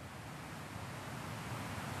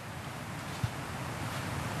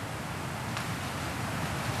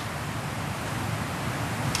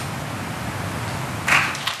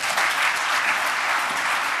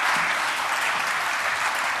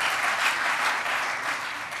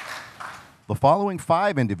 The following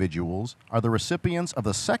 5 individuals are the recipients of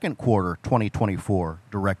the second quarter 2024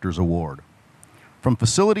 Director's Award. From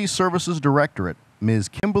Facilities Services Directorate, Ms.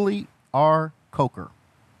 Kimberly R. Coker.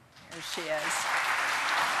 There she is.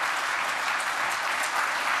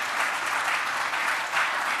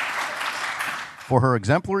 For her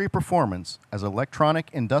exemplary performance as Electronic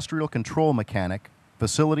Industrial Control Mechanic,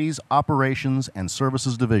 Facilities Operations and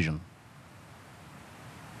Services Division.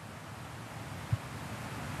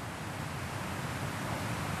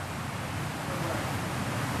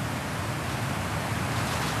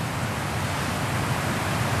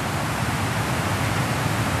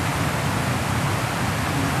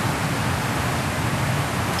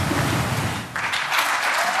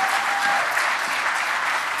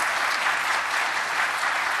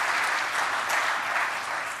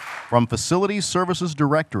 From Facilities Services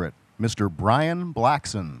Directorate, Mr. Brian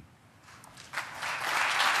Blackson.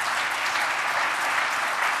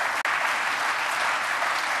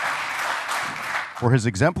 For his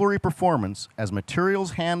exemplary performance as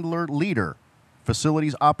Materials Handler Leader,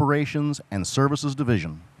 Facilities Operations and Services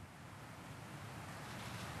Division.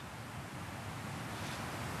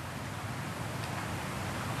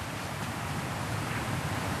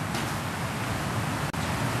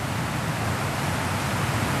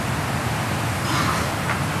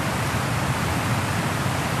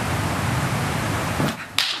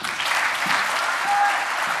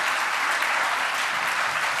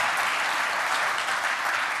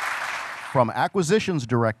 From Acquisitions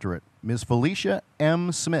Directorate, Ms. Felicia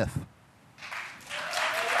M. Smith.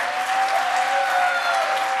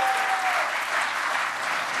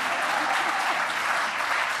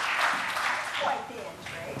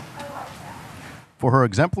 For her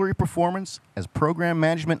exemplary performance as Program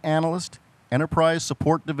Management Analyst, Enterprise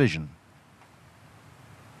Support Division.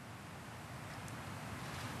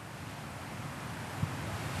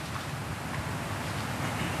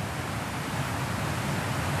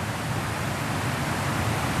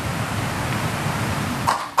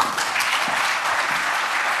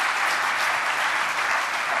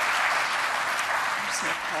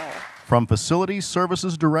 From Facilities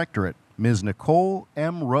Services Directorate, Ms. Nicole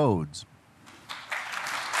M. Rhodes.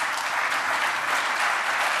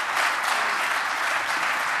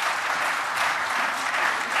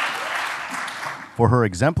 For her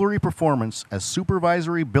exemplary performance as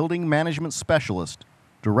Supervisory Building Management Specialist,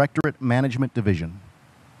 Directorate Management Division.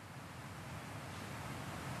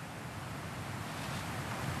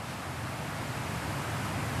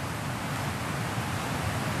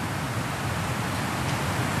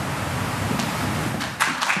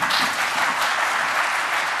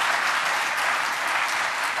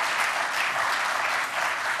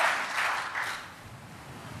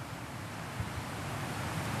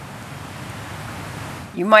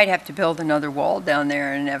 You might have to build another wall down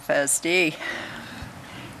there in FSD.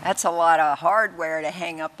 That's a lot of hardware to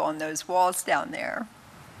hang up on those walls down there.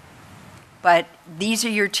 But these are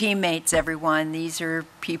your teammates, everyone. These are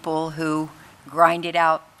people who grind it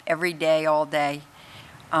out every day, all day.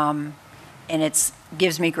 And it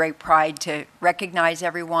gives me great pride to recognize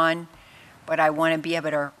everyone, but I want to be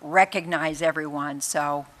able to recognize everyone.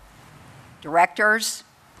 So directors,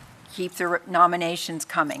 keep the nominations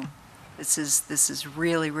coming. This is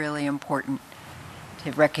really, really important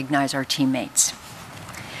to recognize our teammates.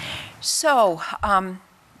 So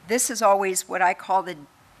this is always what I call the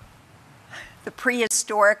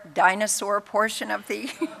prehistoric dinosaur portion of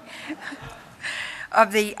the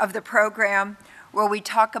of the program, where we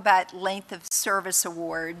talk about length of service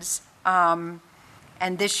awards. And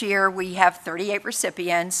this year we have 38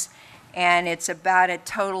 recipients, and it's about a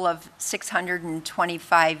total of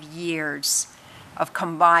 625 years of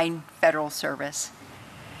combined federal service.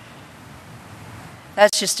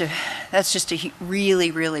 That's just a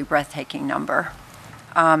really, really breathtaking number.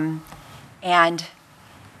 And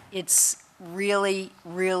it's really,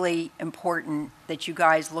 really important that you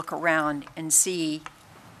guys look around and see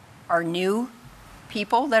our new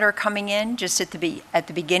people that are coming in just at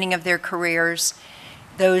the beginning of their careers,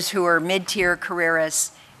 those who are mid-tier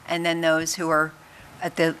careerists, and then those who are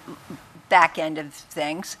at the back end of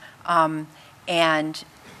things. And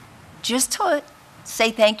just to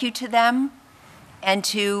say thank you to them and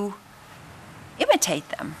to imitate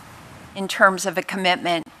them in terms of a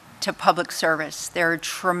commitment to public service. There are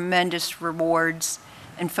tremendous rewards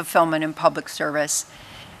and fulfillment in public service.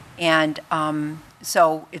 And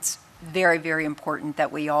so it's very, very important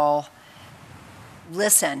that we all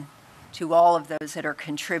listen to all of those that are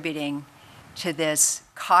contributing to this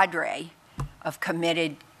cadre of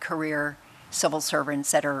committed career civil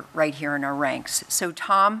servants that are right here in our ranks. So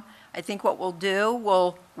Tom, I think what we'll do,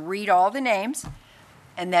 we'll read all the names,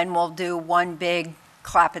 and then we'll do one big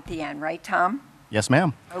clap at the end, right, Tom? Yes,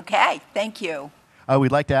 ma'am. Okay, thank you.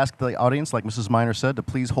 We'd like to ask the audience, like Mrs. Miner said, to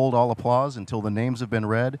please hold all applause until the names have been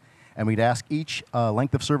read. And we'd ask each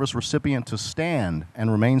length of service recipient to stand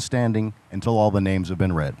and remain standing until all the names have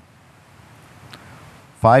been read.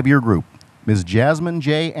 5-year group, Ms. Jasmine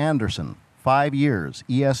J. Anderson, 5 years,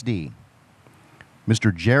 ESD.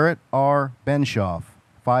 Mr. Jarrett R. Benshoff,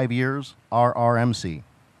 5 years, RRMC.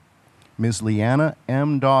 Ms. Leanna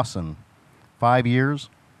M. Dawson, 5 years,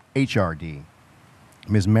 HRD.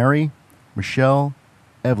 Ms. Mary Michelle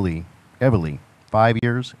Evely, 5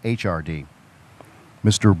 years, HRD.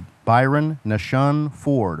 Mr. Byron Nashun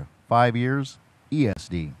Ford, 5 years,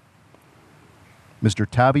 ESD. Mr.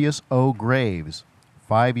 Tavius O. Graves,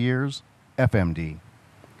 5 years, FMD.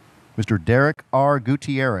 Mr. Derek R.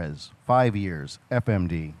 Gutierrez, 5 years,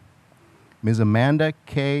 FMD. Ms. Amanda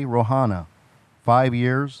K. Rohana, 5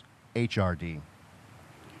 years, HRD.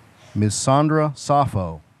 Ms. Sandra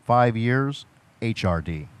Safo, 5 years,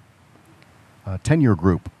 HRD. 10-year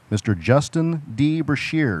group, Mr. Justin D.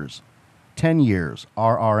 Brashears, 10 years,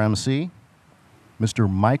 RRMC. Mr.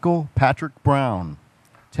 Michael Patrick Brown,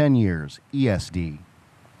 10 years, ESD.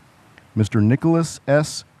 Mr. Nicholas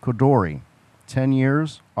S. Kodori, 10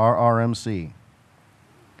 years, RRMC.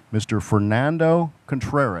 Mr. Fernando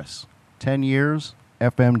Contreras, 10 years,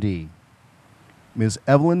 FMD. Ms.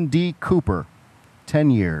 Evelyn D. Cooper, 10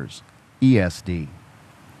 years, ESD.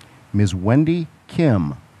 Ms. Wendy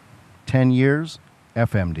Kim, 10 years,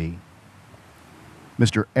 FMD.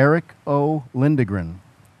 Mr. Eric O. Lindegren,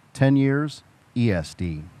 10 years,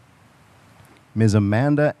 ESD. Ms.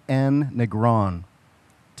 Amanda N. Negron,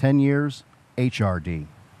 10 years, HRD.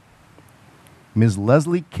 Ms.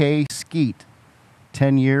 Leslie K. Skeet,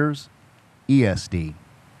 10 years, ESD.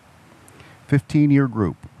 15-year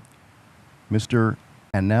group, Mr.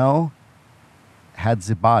 Anel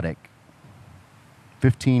Hadzibadik,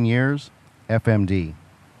 15 years, FMD.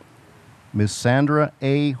 Ms. Sandra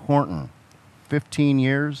A. Horton, 15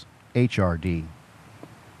 years, HRD.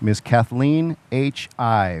 Ms. Kathleen H.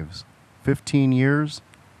 Ives, 15 years,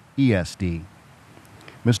 ESD.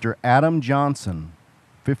 Mr. Adam Johnson,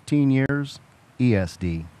 15 years,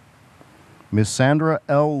 ESD. Ms. Sandra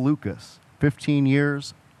L. Lucas, 15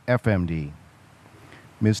 years, FMD.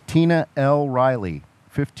 Ms. Tina L. Riley,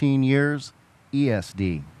 15 years,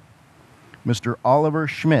 ESD. Mr. Oliver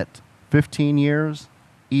Schmidt, 15 years,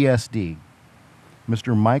 ESD.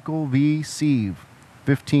 Mr. Michael V. Sieve,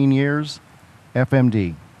 15 years,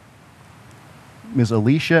 FMD. Ms.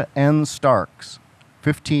 Alicia N. Starks,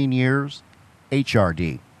 15 years,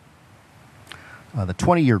 HRD. The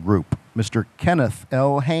 20-year group, Mr. Kenneth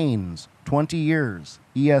L. Haynes, 20 years,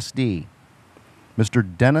 ESD.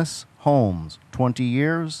 Mr. Dennis Holmes, 20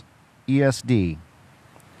 years, ESD.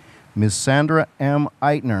 Ms. Sandra M.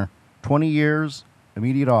 Eitner, 20 years,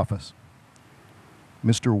 immediate office.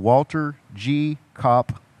 Mr. Walter G.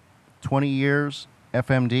 Kopp, 20 years,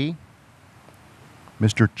 FMD.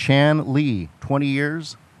 Mr. Chan Lee, 20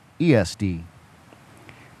 years, ESD.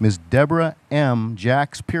 Ms. Deborah M.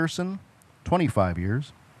 Jax Pearson, 25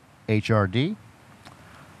 years, HRD.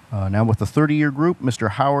 Now with the 30-year group, Mr.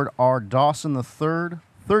 Howard R. Dawson III,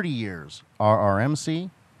 30 years, RRMC.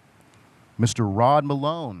 Mr. Rod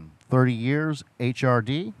Malone, 30 years,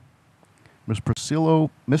 HRD. Mr.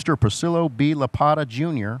 Priscillo B. Lapata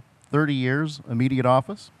Jr., 30 years, immediate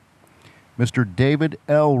office. Mr. David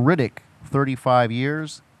L. Riddick, 35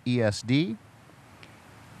 years, ESD.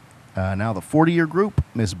 Now the 40-year group,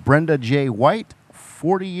 Ms. Brenda J. White,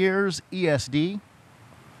 40 years, ESD.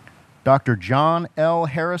 Dr. John L.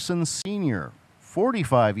 Harrison Sr.,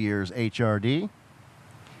 45 years, HRD.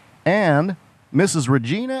 And Mrs.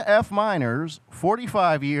 Regina F. Miners,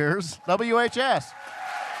 45 years, WHS.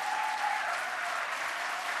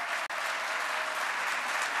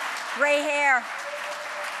 Gray hair.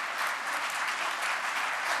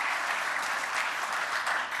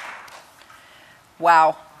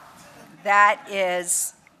 Wow.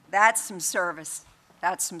 That's some service.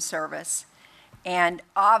 That's some service. And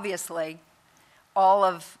obviously, all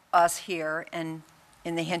of us here and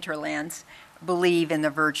in the hinterlands believe in the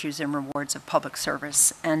virtues and rewards of public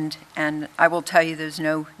service. And I will tell you, there's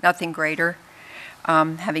nothing greater,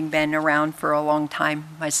 having been around for a long time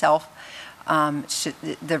myself,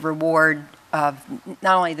 the reward of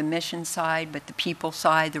not only the mission side, but the people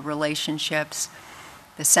side, the relationships,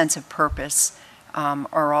 the sense of purpose,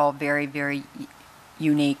 are all very, very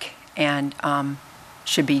unique and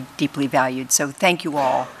should be deeply valued. So thank you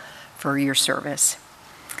all for your service.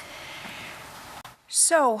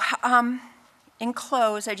 So in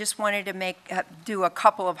close, I just wanted to do a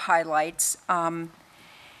couple of highlights.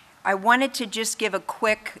 I wanted to just give a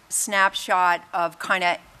quick snapshot of kind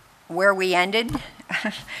of where we ended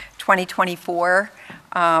 2024,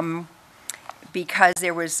 because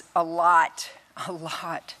there was a lot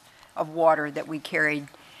of water that we carried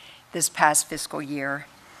this past fiscal year.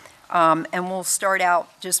 And we'll start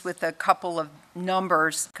out just with a couple of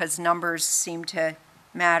numbers, because numbers seem to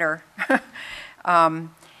matter.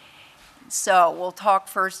 So we'll talk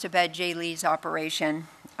first about J. Lee's operation.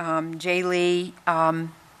 J. Lee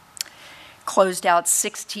closed out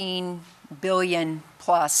 $16 billion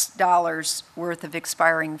plus worth of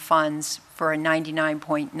expiring funds for a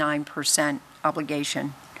 99.9%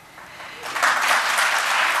 obligation.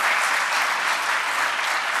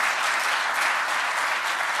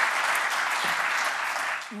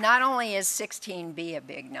 Not only is 16B a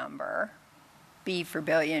big number, B for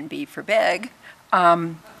billion, B for big,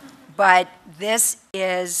 but this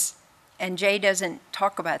is, and Jay doesn't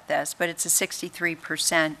talk about this, but it's a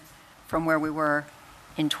 63% from where we were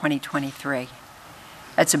in 2023.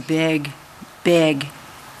 That's a big, big,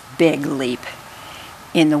 big leap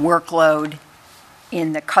in the workload,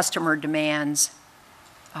 in the customer demands,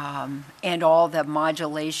 and all the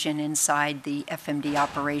modulation inside the FMD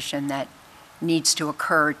operation that needs to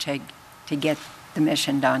occur to get the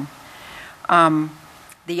mission done.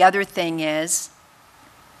 The other thing is,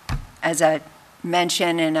 as I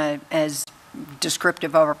mentioned and as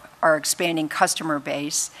descriptive of our expanding customer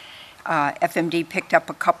base, FMD picked up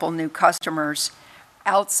a couple new customers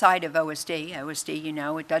outside of OSD. OSD, you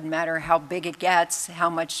know, it doesn't matter how big it gets, how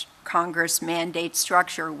much Congress mandates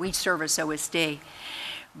structure, we service OSD.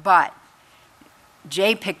 But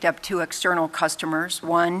Jay picked up two external customers,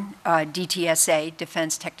 one DTSA,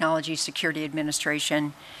 Defense Technology Security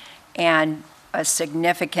Administration, and a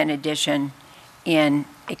significant addition in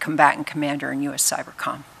a combatant commander in U.S.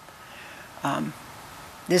 Cybercom.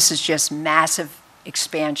 This is just massive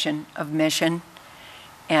expansion of mission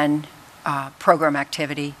and program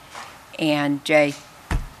activity. And Jay,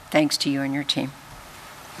 thanks to you and your team.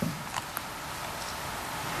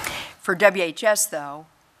 For WHS, though,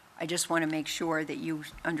 I just want to make sure that you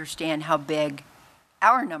understand how big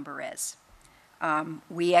our number is.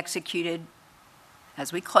 We executed,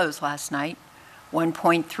 as we closed last night,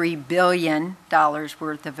 $1.3 billion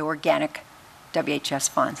worth of organic WHS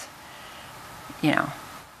funds. You know,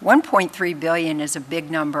 1.3 billion is a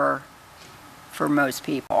big number for most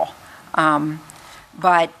people.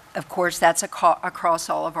 But of course, that's across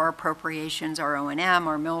all of our appropriations, our O&M,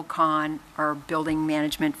 our MILCON, our Building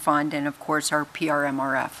Management Fund, and of course, our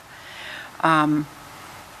PRMRF.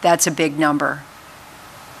 That's a big number.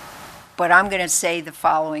 But I'm going to say the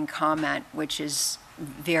following comment, which is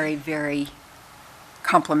very, very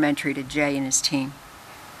complimentary to Jay and his team.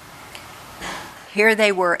 Here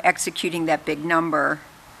they were executing that big number,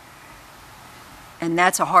 and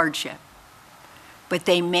that's a hardship. But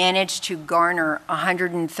they managed to garner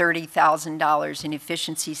 $130,000 in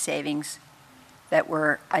efficiency savings that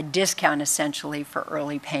were a discount essentially for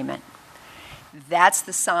early payment. That's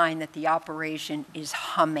the sign that the operation is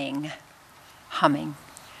humming.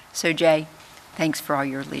 So Jay, thanks for all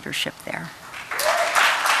your leadership there.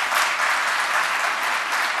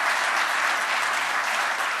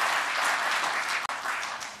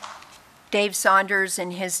 Dave Saunders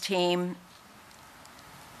and his team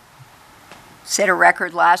set a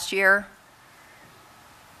record last year,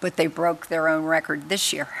 but they broke their own record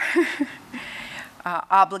this year,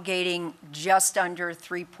 obligating just under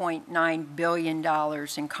 $3.9 billion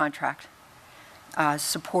in contract,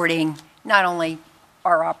 supporting not only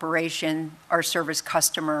our operation, our service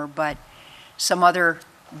customer, but some other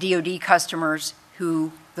DoD customers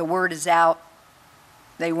who the word is out,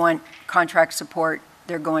 they want contract support,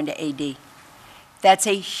 they're going to AD. That's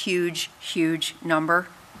a huge, huge number.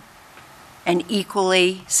 And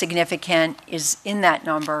equally significant is in that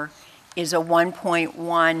number is a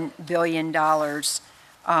 $1.1 billion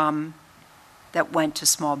that went to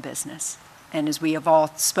small business. And as we have all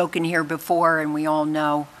spoken here before, and we all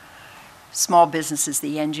know, small business is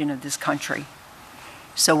the engine of this country.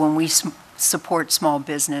 So when we support small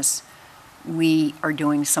business, we are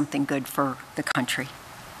doing something good for the country.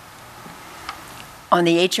 On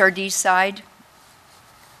the HRD side,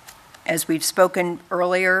 as we've spoken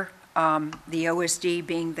earlier, the OSD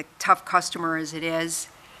being the tough customer as it is,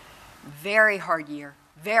 very hard year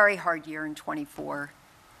in '24.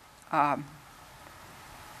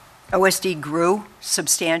 OSD grew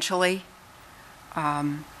substantially.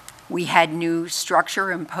 We had new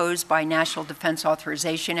structure imposed by National Defense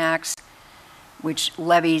Authorization Acts, which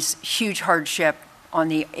levies huge hardship on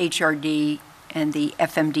the HRD and the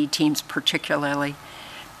FMD teams particularly,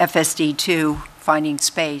 FSD too, finding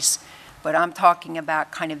space. But I'm talking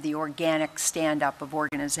about kind of the organic stand-up of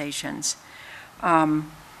organizations.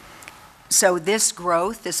 So this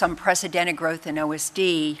growth, this unprecedented growth in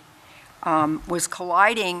OSD, was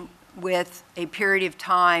colliding with a period of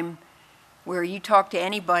time where you talk to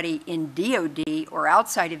anybody in DoD or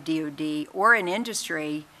outside of DoD or in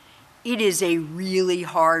industry, it is a really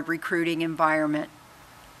hard recruiting environment.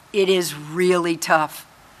 It is really tough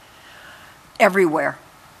everywhere,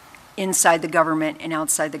 inside the government and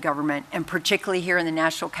outside the government, and particularly here in the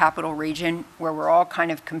National Capital Region, where we're all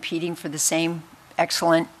kind of competing for the same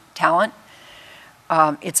excellent talent.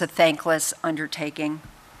 It's a thankless undertaking.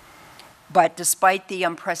 But despite the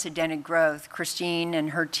unprecedented growth, Christine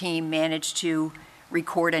and her team managed to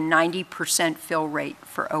record a 90% fill rate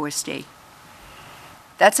for OSD.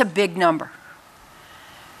 That's a big number.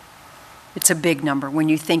 It's a big number when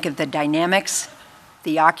you think of the dynamics,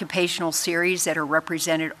 the occupational series that are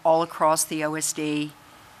represented all across the OSD,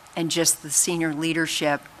 and just the senior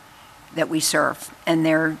leadership that we serve and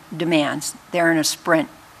their demands. They're in a sprint.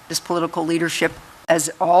 This political leadership, as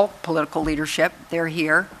all political leadership, they're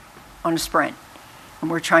here on a sprint, and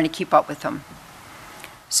we're trying to keep up with them.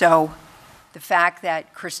 So the fact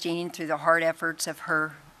that Christine, through the hard efforts of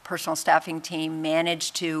her personal staffing team,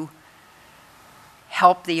 managed to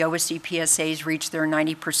help the OSD PSAs reach their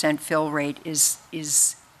 90% fill rate is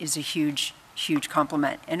a huge, huge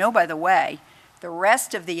compliment. And oh, by the way, the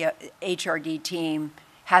rest of the HRD team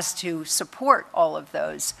has to support all of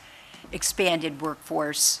those expanded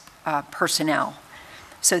workforce personnel.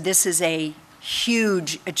 So this is a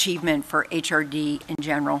huge achievement for HRD in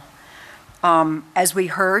general. As we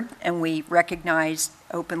heard and we recognized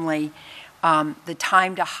openly, the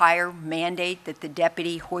time to hire mandate that the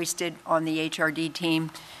deputy hoisted on the HRD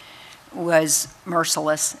team was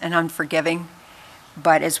merciless and unforgiving.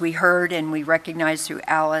 But as we heard and we recognized through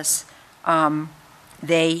Alice,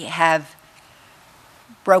 they have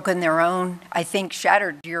broken their own, I think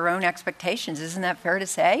shattered your own expectations. Isn't that fair to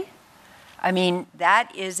say? I mean,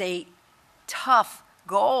 that is a tough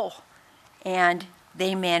goal, and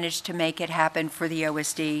they managed to make it happen for the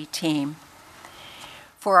OSD team.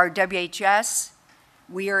 For our WHS,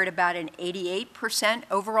 we are at about an 88%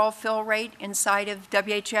 overall fill rate inside of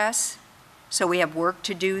WHS, so we have work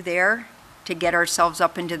to do there to get ourselves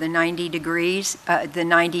up into the 90 degrees, the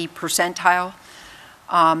 90 percentile.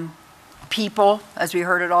 People, as we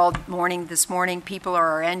heard it all morning this morning, people are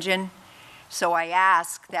our engine. So I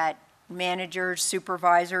ask that managers,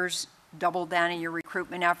 supervisors, double down on your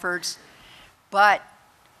recruitment efforts. But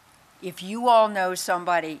if you all know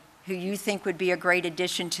somebody who you think would be a great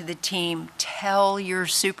addition to the team, tell your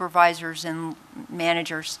supervisors and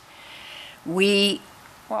managers.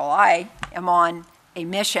 I am on a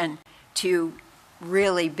mission to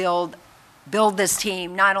really build this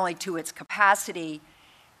team not only to its capacity,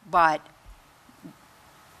 but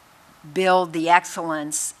build the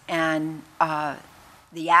excellence and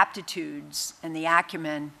the aptitudes and the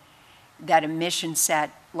acumen that a mission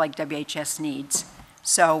set like WHS needs.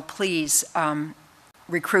 So please,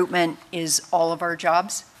 recruitment is all of our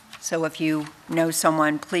jobs. So if you know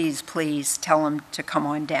someone, please, please tell them to come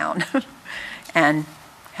on down and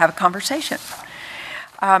have a conversation.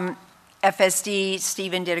 FSD,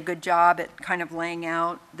 Stephen did a good job at kind of laying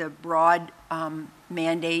out the broad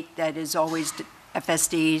mandate that is always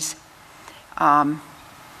FSD's.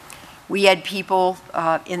 We had people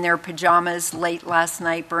in their pajamas late last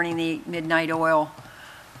night burning the midnight oil,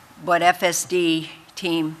 but FSD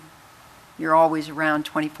team, you're always around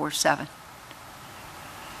 24/7,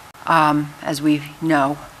 as we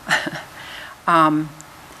know.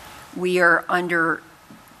 We are under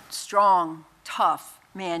strong, tough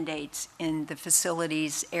mandates in the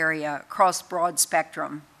facilities area across broad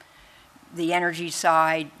spectrum. The energy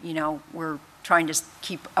side, you know, we're trying to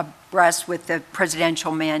keep abreast with the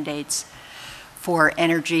presidential mandates for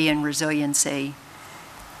energy and resiliency.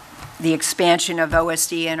 The expansion of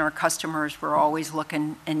OSD and our customers, we're always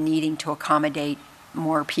looking and needing to accommodate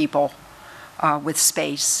more people with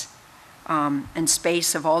space. And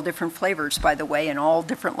space of all different flavors, by the way, in all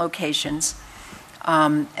different locations.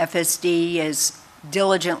 FSD is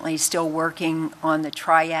diligently still working on the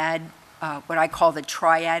triad, what I call the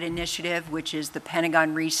triad initiative, which is the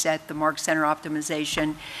Pentagon reset, the Mark Center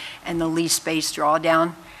optimization, and the lease space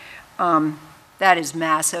drawdown. That is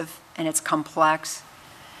massive and it's complex,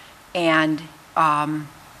 and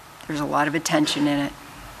there's a lot of attention in it.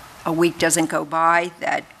 A week doesn't go by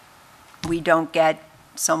that we don't get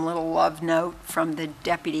some little love note from the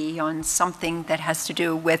deputy on something that has to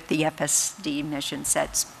do with the FSD mission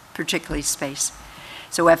sets, particularly space.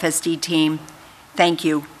 So FSD team, thank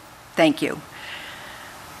you, thank you.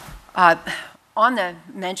 On the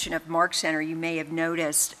mention of Mark Center, you may have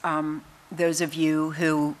noticed those of you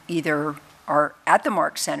who either are at the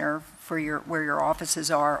Mark Center for where your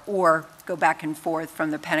offices are, or go back and forth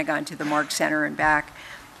from the Pentagon to the Mark Center and back.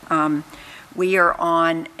 We are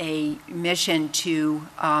on a mission to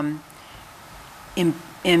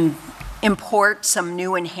import some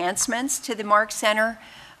new enhancements to the Mark Center.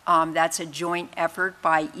 That's a joint effort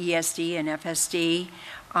by ESD and FSD.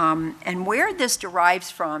 And where this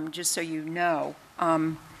derives from, just so you know,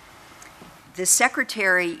 the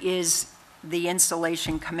secretary is the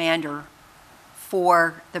installation commander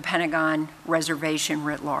for the Pentagon reservation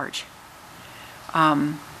writ large.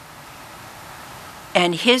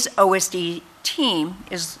 And his OSD team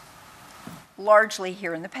is largely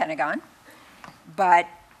here in the Pentagon, but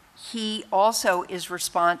he also is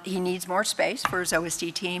he needs more space for his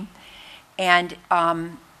OSD team, and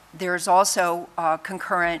there's also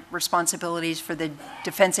concurrent responsibilities for the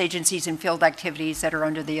defense agencies and field activities that are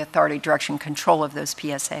under the authority, direction, control of those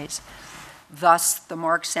PSAs. Thus, the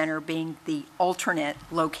Mark Center being the alternate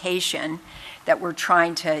location that we're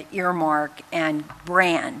trying to earmark and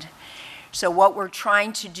brand. So what we're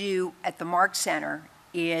trying to do at the Mark Center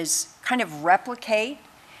is kind of replicate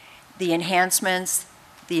the enhancements,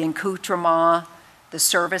 the accoutrement, the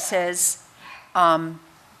services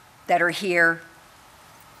that are here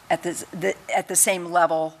at the same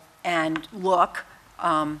level and look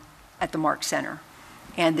at the Mark Center.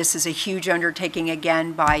 And this is a huge undertaking,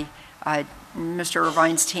 again, by Mr.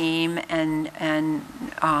 Irvine's team and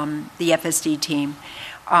the FSD team.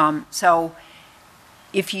 So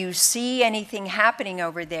if you see anything happening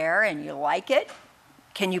over there and you like it,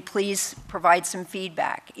 can you please provide some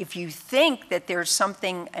feedback? If you think that there's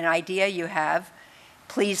something, an idea you have,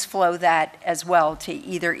 please flow that as well to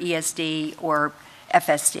either ESD or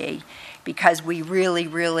FSD, because we really,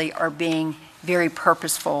 really are being very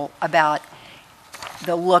purposeful about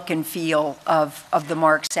the look and feel of the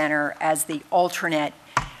Mark Center as the alternate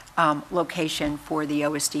location for the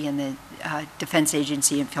OSD and the Defense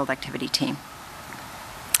Agency and Field Activity Team.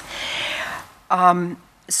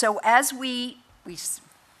 So as we're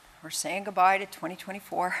saying goodbye to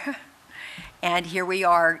 2024, and here we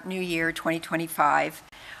are, New Year 2025,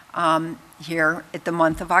 here at the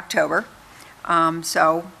month of October.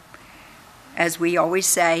 So as we always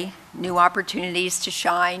say, new opportunities to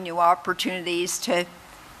shine, new opportunities to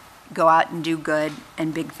go out and do good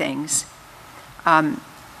and big things.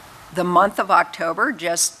 The month of October,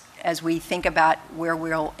 just as we think about where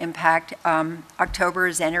we'll impact, October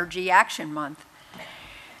is Energy Action Month.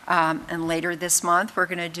 And later this month, we're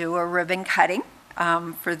going to do a ribbon cutting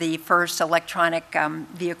for the first electronic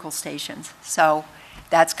vehicle stations. So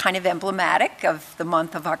that's kind of emblematic of the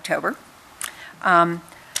month of October.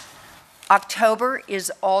 October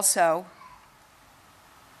is also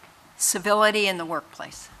civility in the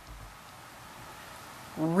workplace.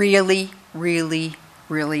 really, really,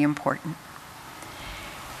 really important.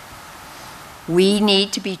 We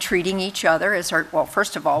need to be treating each other as our, well,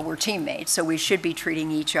 first of all, we're teammates, so we should be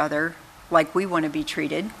treating each other like we want to be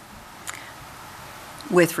treated,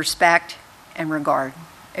 with respect and regard.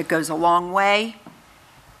 It goes a long way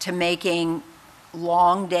to making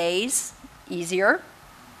long days easier.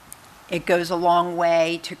 It goes a long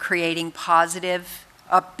way to creating positive,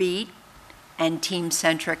 upbeat, and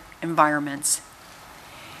team-centric environments.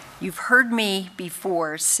 You've heard me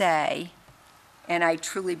before say, and I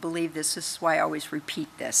truly believe this is why I always repeat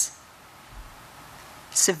this,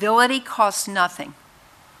 civility costs nothing,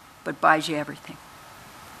 but buys you everything.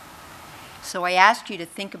 So I ask you to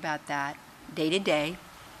think about that day to day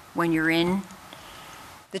when you're in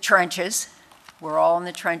the trenches. We're all in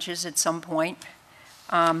the trenches at some point,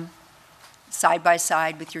 side by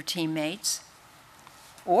side with your teammates,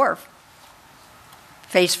 or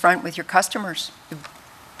face front with your customers.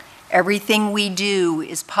 Everything we do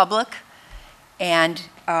is public, and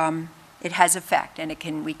it has effect,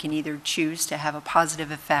 and we can either choose to have a positive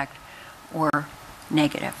effect or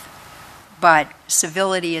negative. But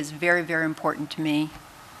civility is very, very important to me.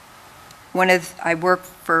 I work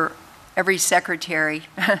for every secretary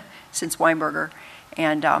since Weinberger,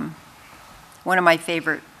 and one of my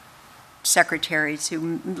favorite secretaries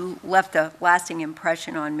who left a lasting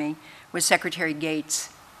impression on me was Secretary Gates.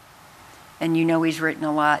 And you know he's written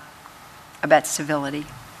a lot about civility.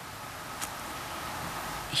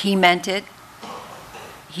 He meant it.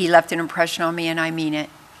 He left an impression on me, and I mean it,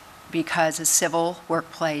 because a civil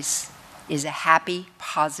workplace is a happy,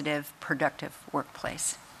 positive, productive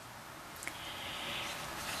workplace.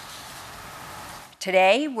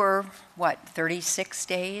 Today, we're, 36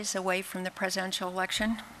 days away from the presidential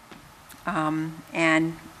election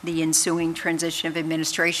and the ensuing transition of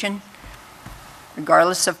administration.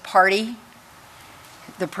 Regardless of party,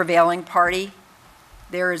 the prevailing party,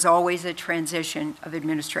 there is always a transition of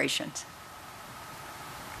administrations,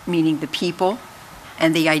 meaning the people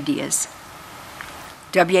and the ideas.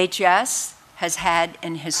 WHS has had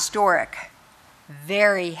an historic,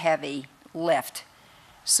 very heavy lift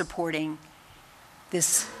supporting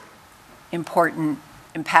this important,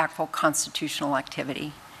 impactful constitutional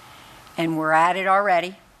activity. And we're at it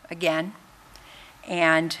already, again,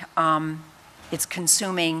 and it's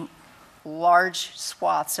consuming large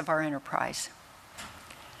swaths of our enterprise.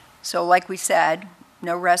 So like we said,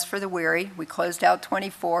 no rest for the weary. We closed out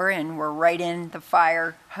 24 and we're right in the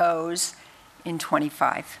fire hose in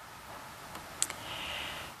 25.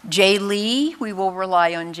 Jay Lee, we will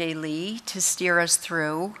rely on Jay Lee to steer us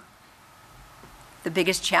through the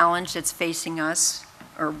biggest challenge that's facing us,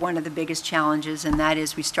 or one of the biggest challenges, and that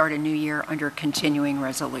is we start a new year under continuing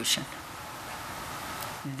resolution.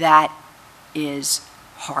 That is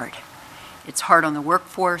hard. It's hard on the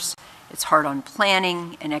workforce, it's hard on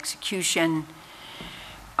planning and execution,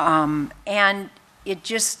 and it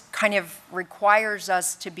just kind of requires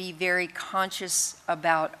us to be very conscious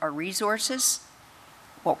about our resources,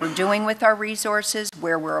 what we're doing with our resources,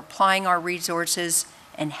 where we're applying our resources,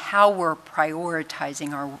 and how we're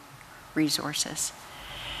prioritizing our resources.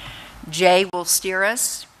 Jay will steer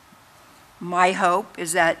us. My hope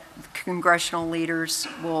is that congressional leaders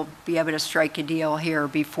will be able to strike a deal here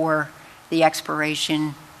before the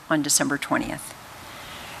expiration on December 20th.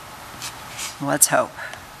 Let's hope.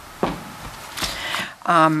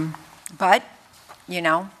 But, you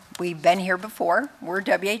know, we've been here before. We're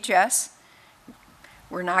WHS.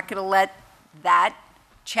 We're not going to let that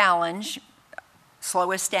challenge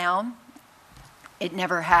slow us down. It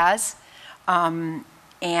never has.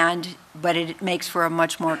 But it makes for a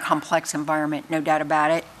much more complex environment, no doubt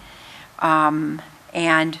about it.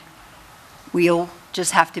 And we'll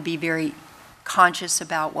just have to be very conscious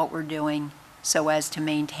about what we're doing so as to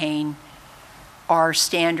maintain our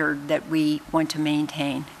standard that we want to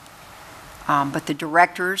maintain. But the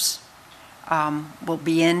directors will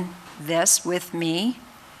be in this with me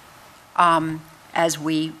as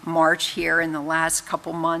we march here in the last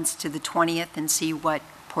couple months to the 20th and see what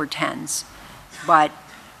portends. But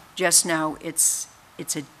just know it's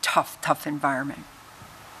a tough, tough environment.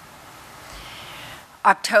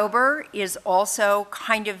 October is also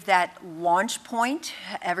kind of that launch point.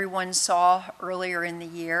 Everyone saw earlier in the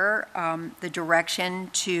year the direction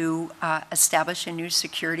to establish a new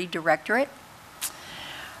security directorate.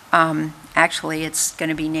 Actually, it's going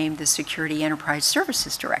to be named the Security Enterprise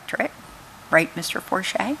Services Directorate, right, Mr.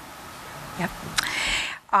 Forche? Yep.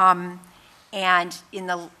 And in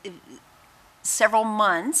the several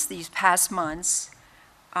months, these past months,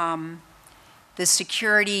 the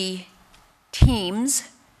security teams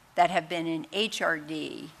that have been in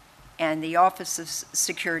HRD and the Office of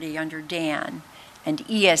Security under Dan and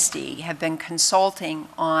ESD have been consulting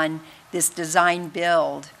on this design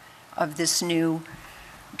build of this new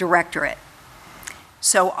directorate.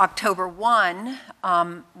 So October 1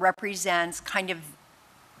 represents kind of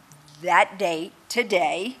that date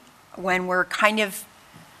today when we're kind of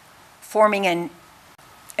forming an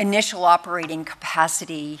initial operating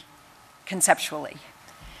capacity conceptually.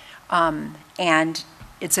 And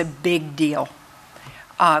it's a big deal.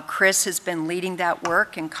 Chris has been leading that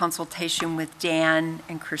work in consultation with Dan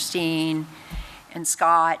and Christine and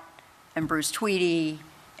Scott and Bruce Tweedy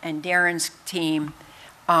and Darren's team,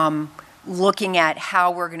 looking at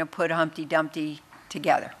how we're going to put Humpty Dumpty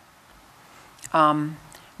together.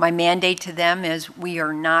 My mandate to them is we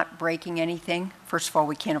are not breaking anything. First of all,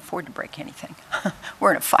 we can't afford to break anything.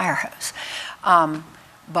 We're in a fire hose.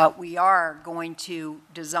 But we are going to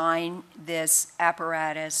design this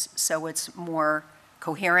apparatus so it's more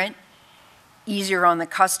coherent, easier on the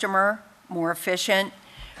customer, more efficient.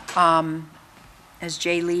 As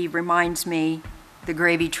Jay Lee reminds me, the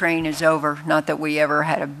gravy train is over. Not that we ever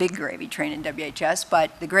had a big gravy train in WHS,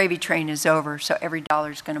 but the gravy train is over, so every dollar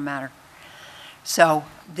is going to matter. So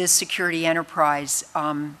this security enterprise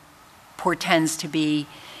portends to be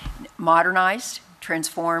modernized,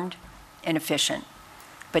 transformed, and efficient.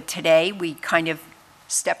 But today, we kind of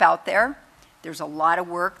step out there. There's a lot of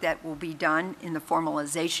work that will be done in the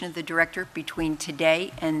formalization of the directorate between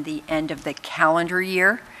today and the end of the calendar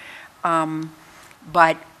year.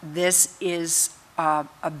 But this is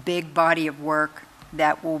a big body of work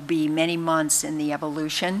that will be many months in the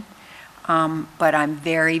evolution. But I'm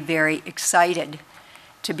very, very excited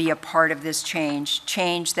to be a part of this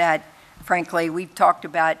change that, frankly, we've talked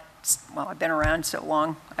about. Well, I've been around so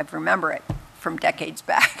long, I remember it from decades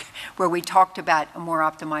back, where we talked about a more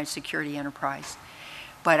optimized security enterprise.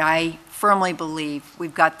 But I firmly believe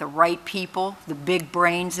we've got the right people, the big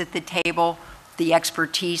brains at the table, the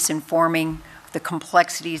expertise in forming the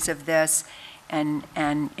complexities of this, and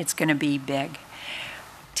it's going to be big.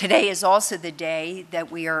 Today is also the day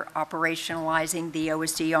that we are operationalizing the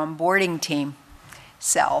OSD onboarding team,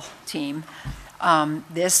 cell team.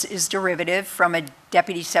 This is derivative from a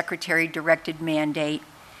deputy secretary directed mandate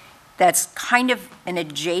that's kind of an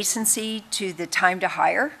adjacency to the time to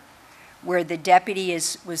hire, where the deputy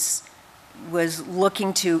was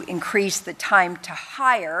looking to increase the time to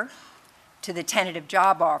hire to the tentative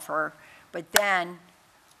job offer, but then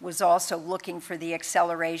was also looking for the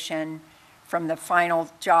acceleration from the final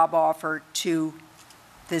job offer to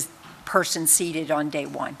the person seated on day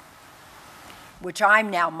one, which I'm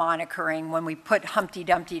now monitoring when we put Humpty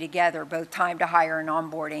Dumpty together, both time to hire and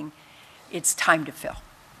onboarding. It's time to fill,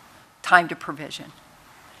 time to provision.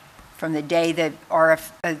 From the day that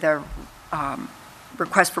the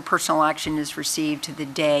request for personal action is received to the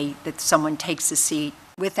day that someone takes a seat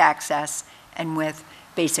with access and with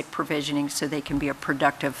basic provisioning so they can be a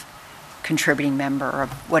productive contributing member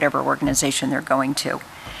of whatever organization they're going to.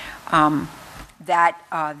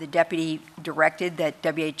 The deputy directed that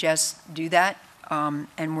WHS do that,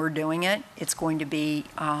 and we're doing it. It's going to be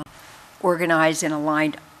organized and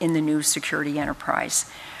aligned in the new security enterprise,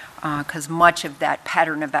 because much of that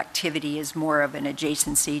pattern of activity is more of an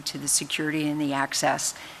adjacency to the security and the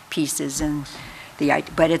access pieces, and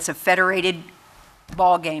but it's a federated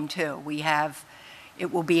ball game too.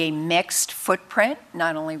 It will be a mixed footprint,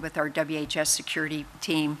 not only with our WHS security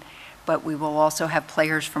team, but we will also have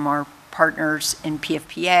players from our partners in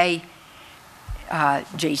PFPA,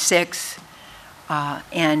 J6,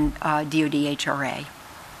 and DoD HRA.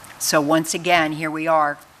 So once again, here we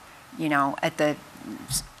are, at the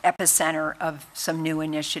epicenter of some new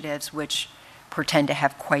initiatives which portend to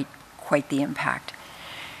have quite the impact.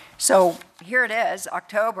 So here it is,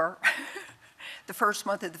 October. The first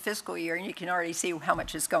month of the fiscal year, and you can already see how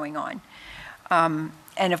much is going on.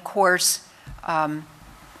 And of course,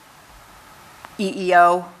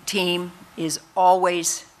 EEO team is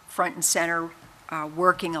always front and center,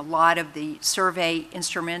 working a lot of the survey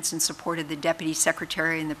instruments in support of the Deputy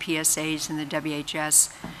Secretary and the PSAs and the WHS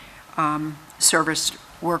service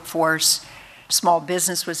workforce. Small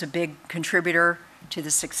business was a big contributor to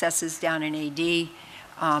the successes down in AD.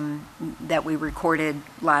 That we recorded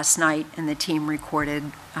last night and the team recorded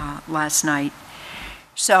last night.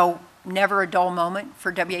 So never a dull moment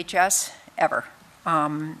for WHS, ever.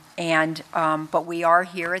 But we are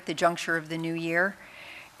here at the juncture of the new year.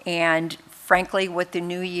 And frankly, what the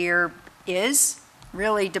new year is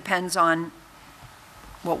really depends on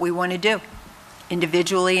what we want to do,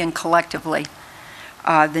 individually and collectively.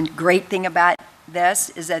 The great thing about this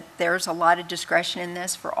is that there's a lot of discretion in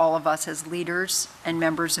this for all of us as leaders and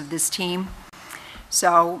members of this team.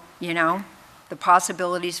 So, you know, the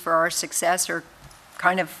possibilities for our success are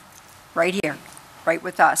kind of right here, right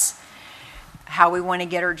with us. How we want to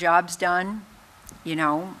get our jobs done, you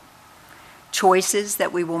know, choices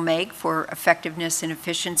that we will make for effectiveness and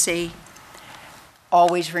efficiency,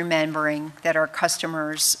 always remembering that our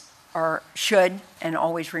customers should and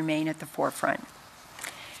always remain at the forefront.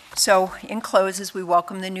 So in close, as we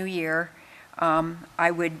welcome the new year,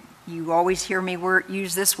 you always hear me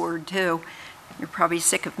use this word too. You're probably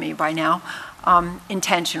sick of me by now.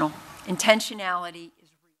 Intentional. Intentionality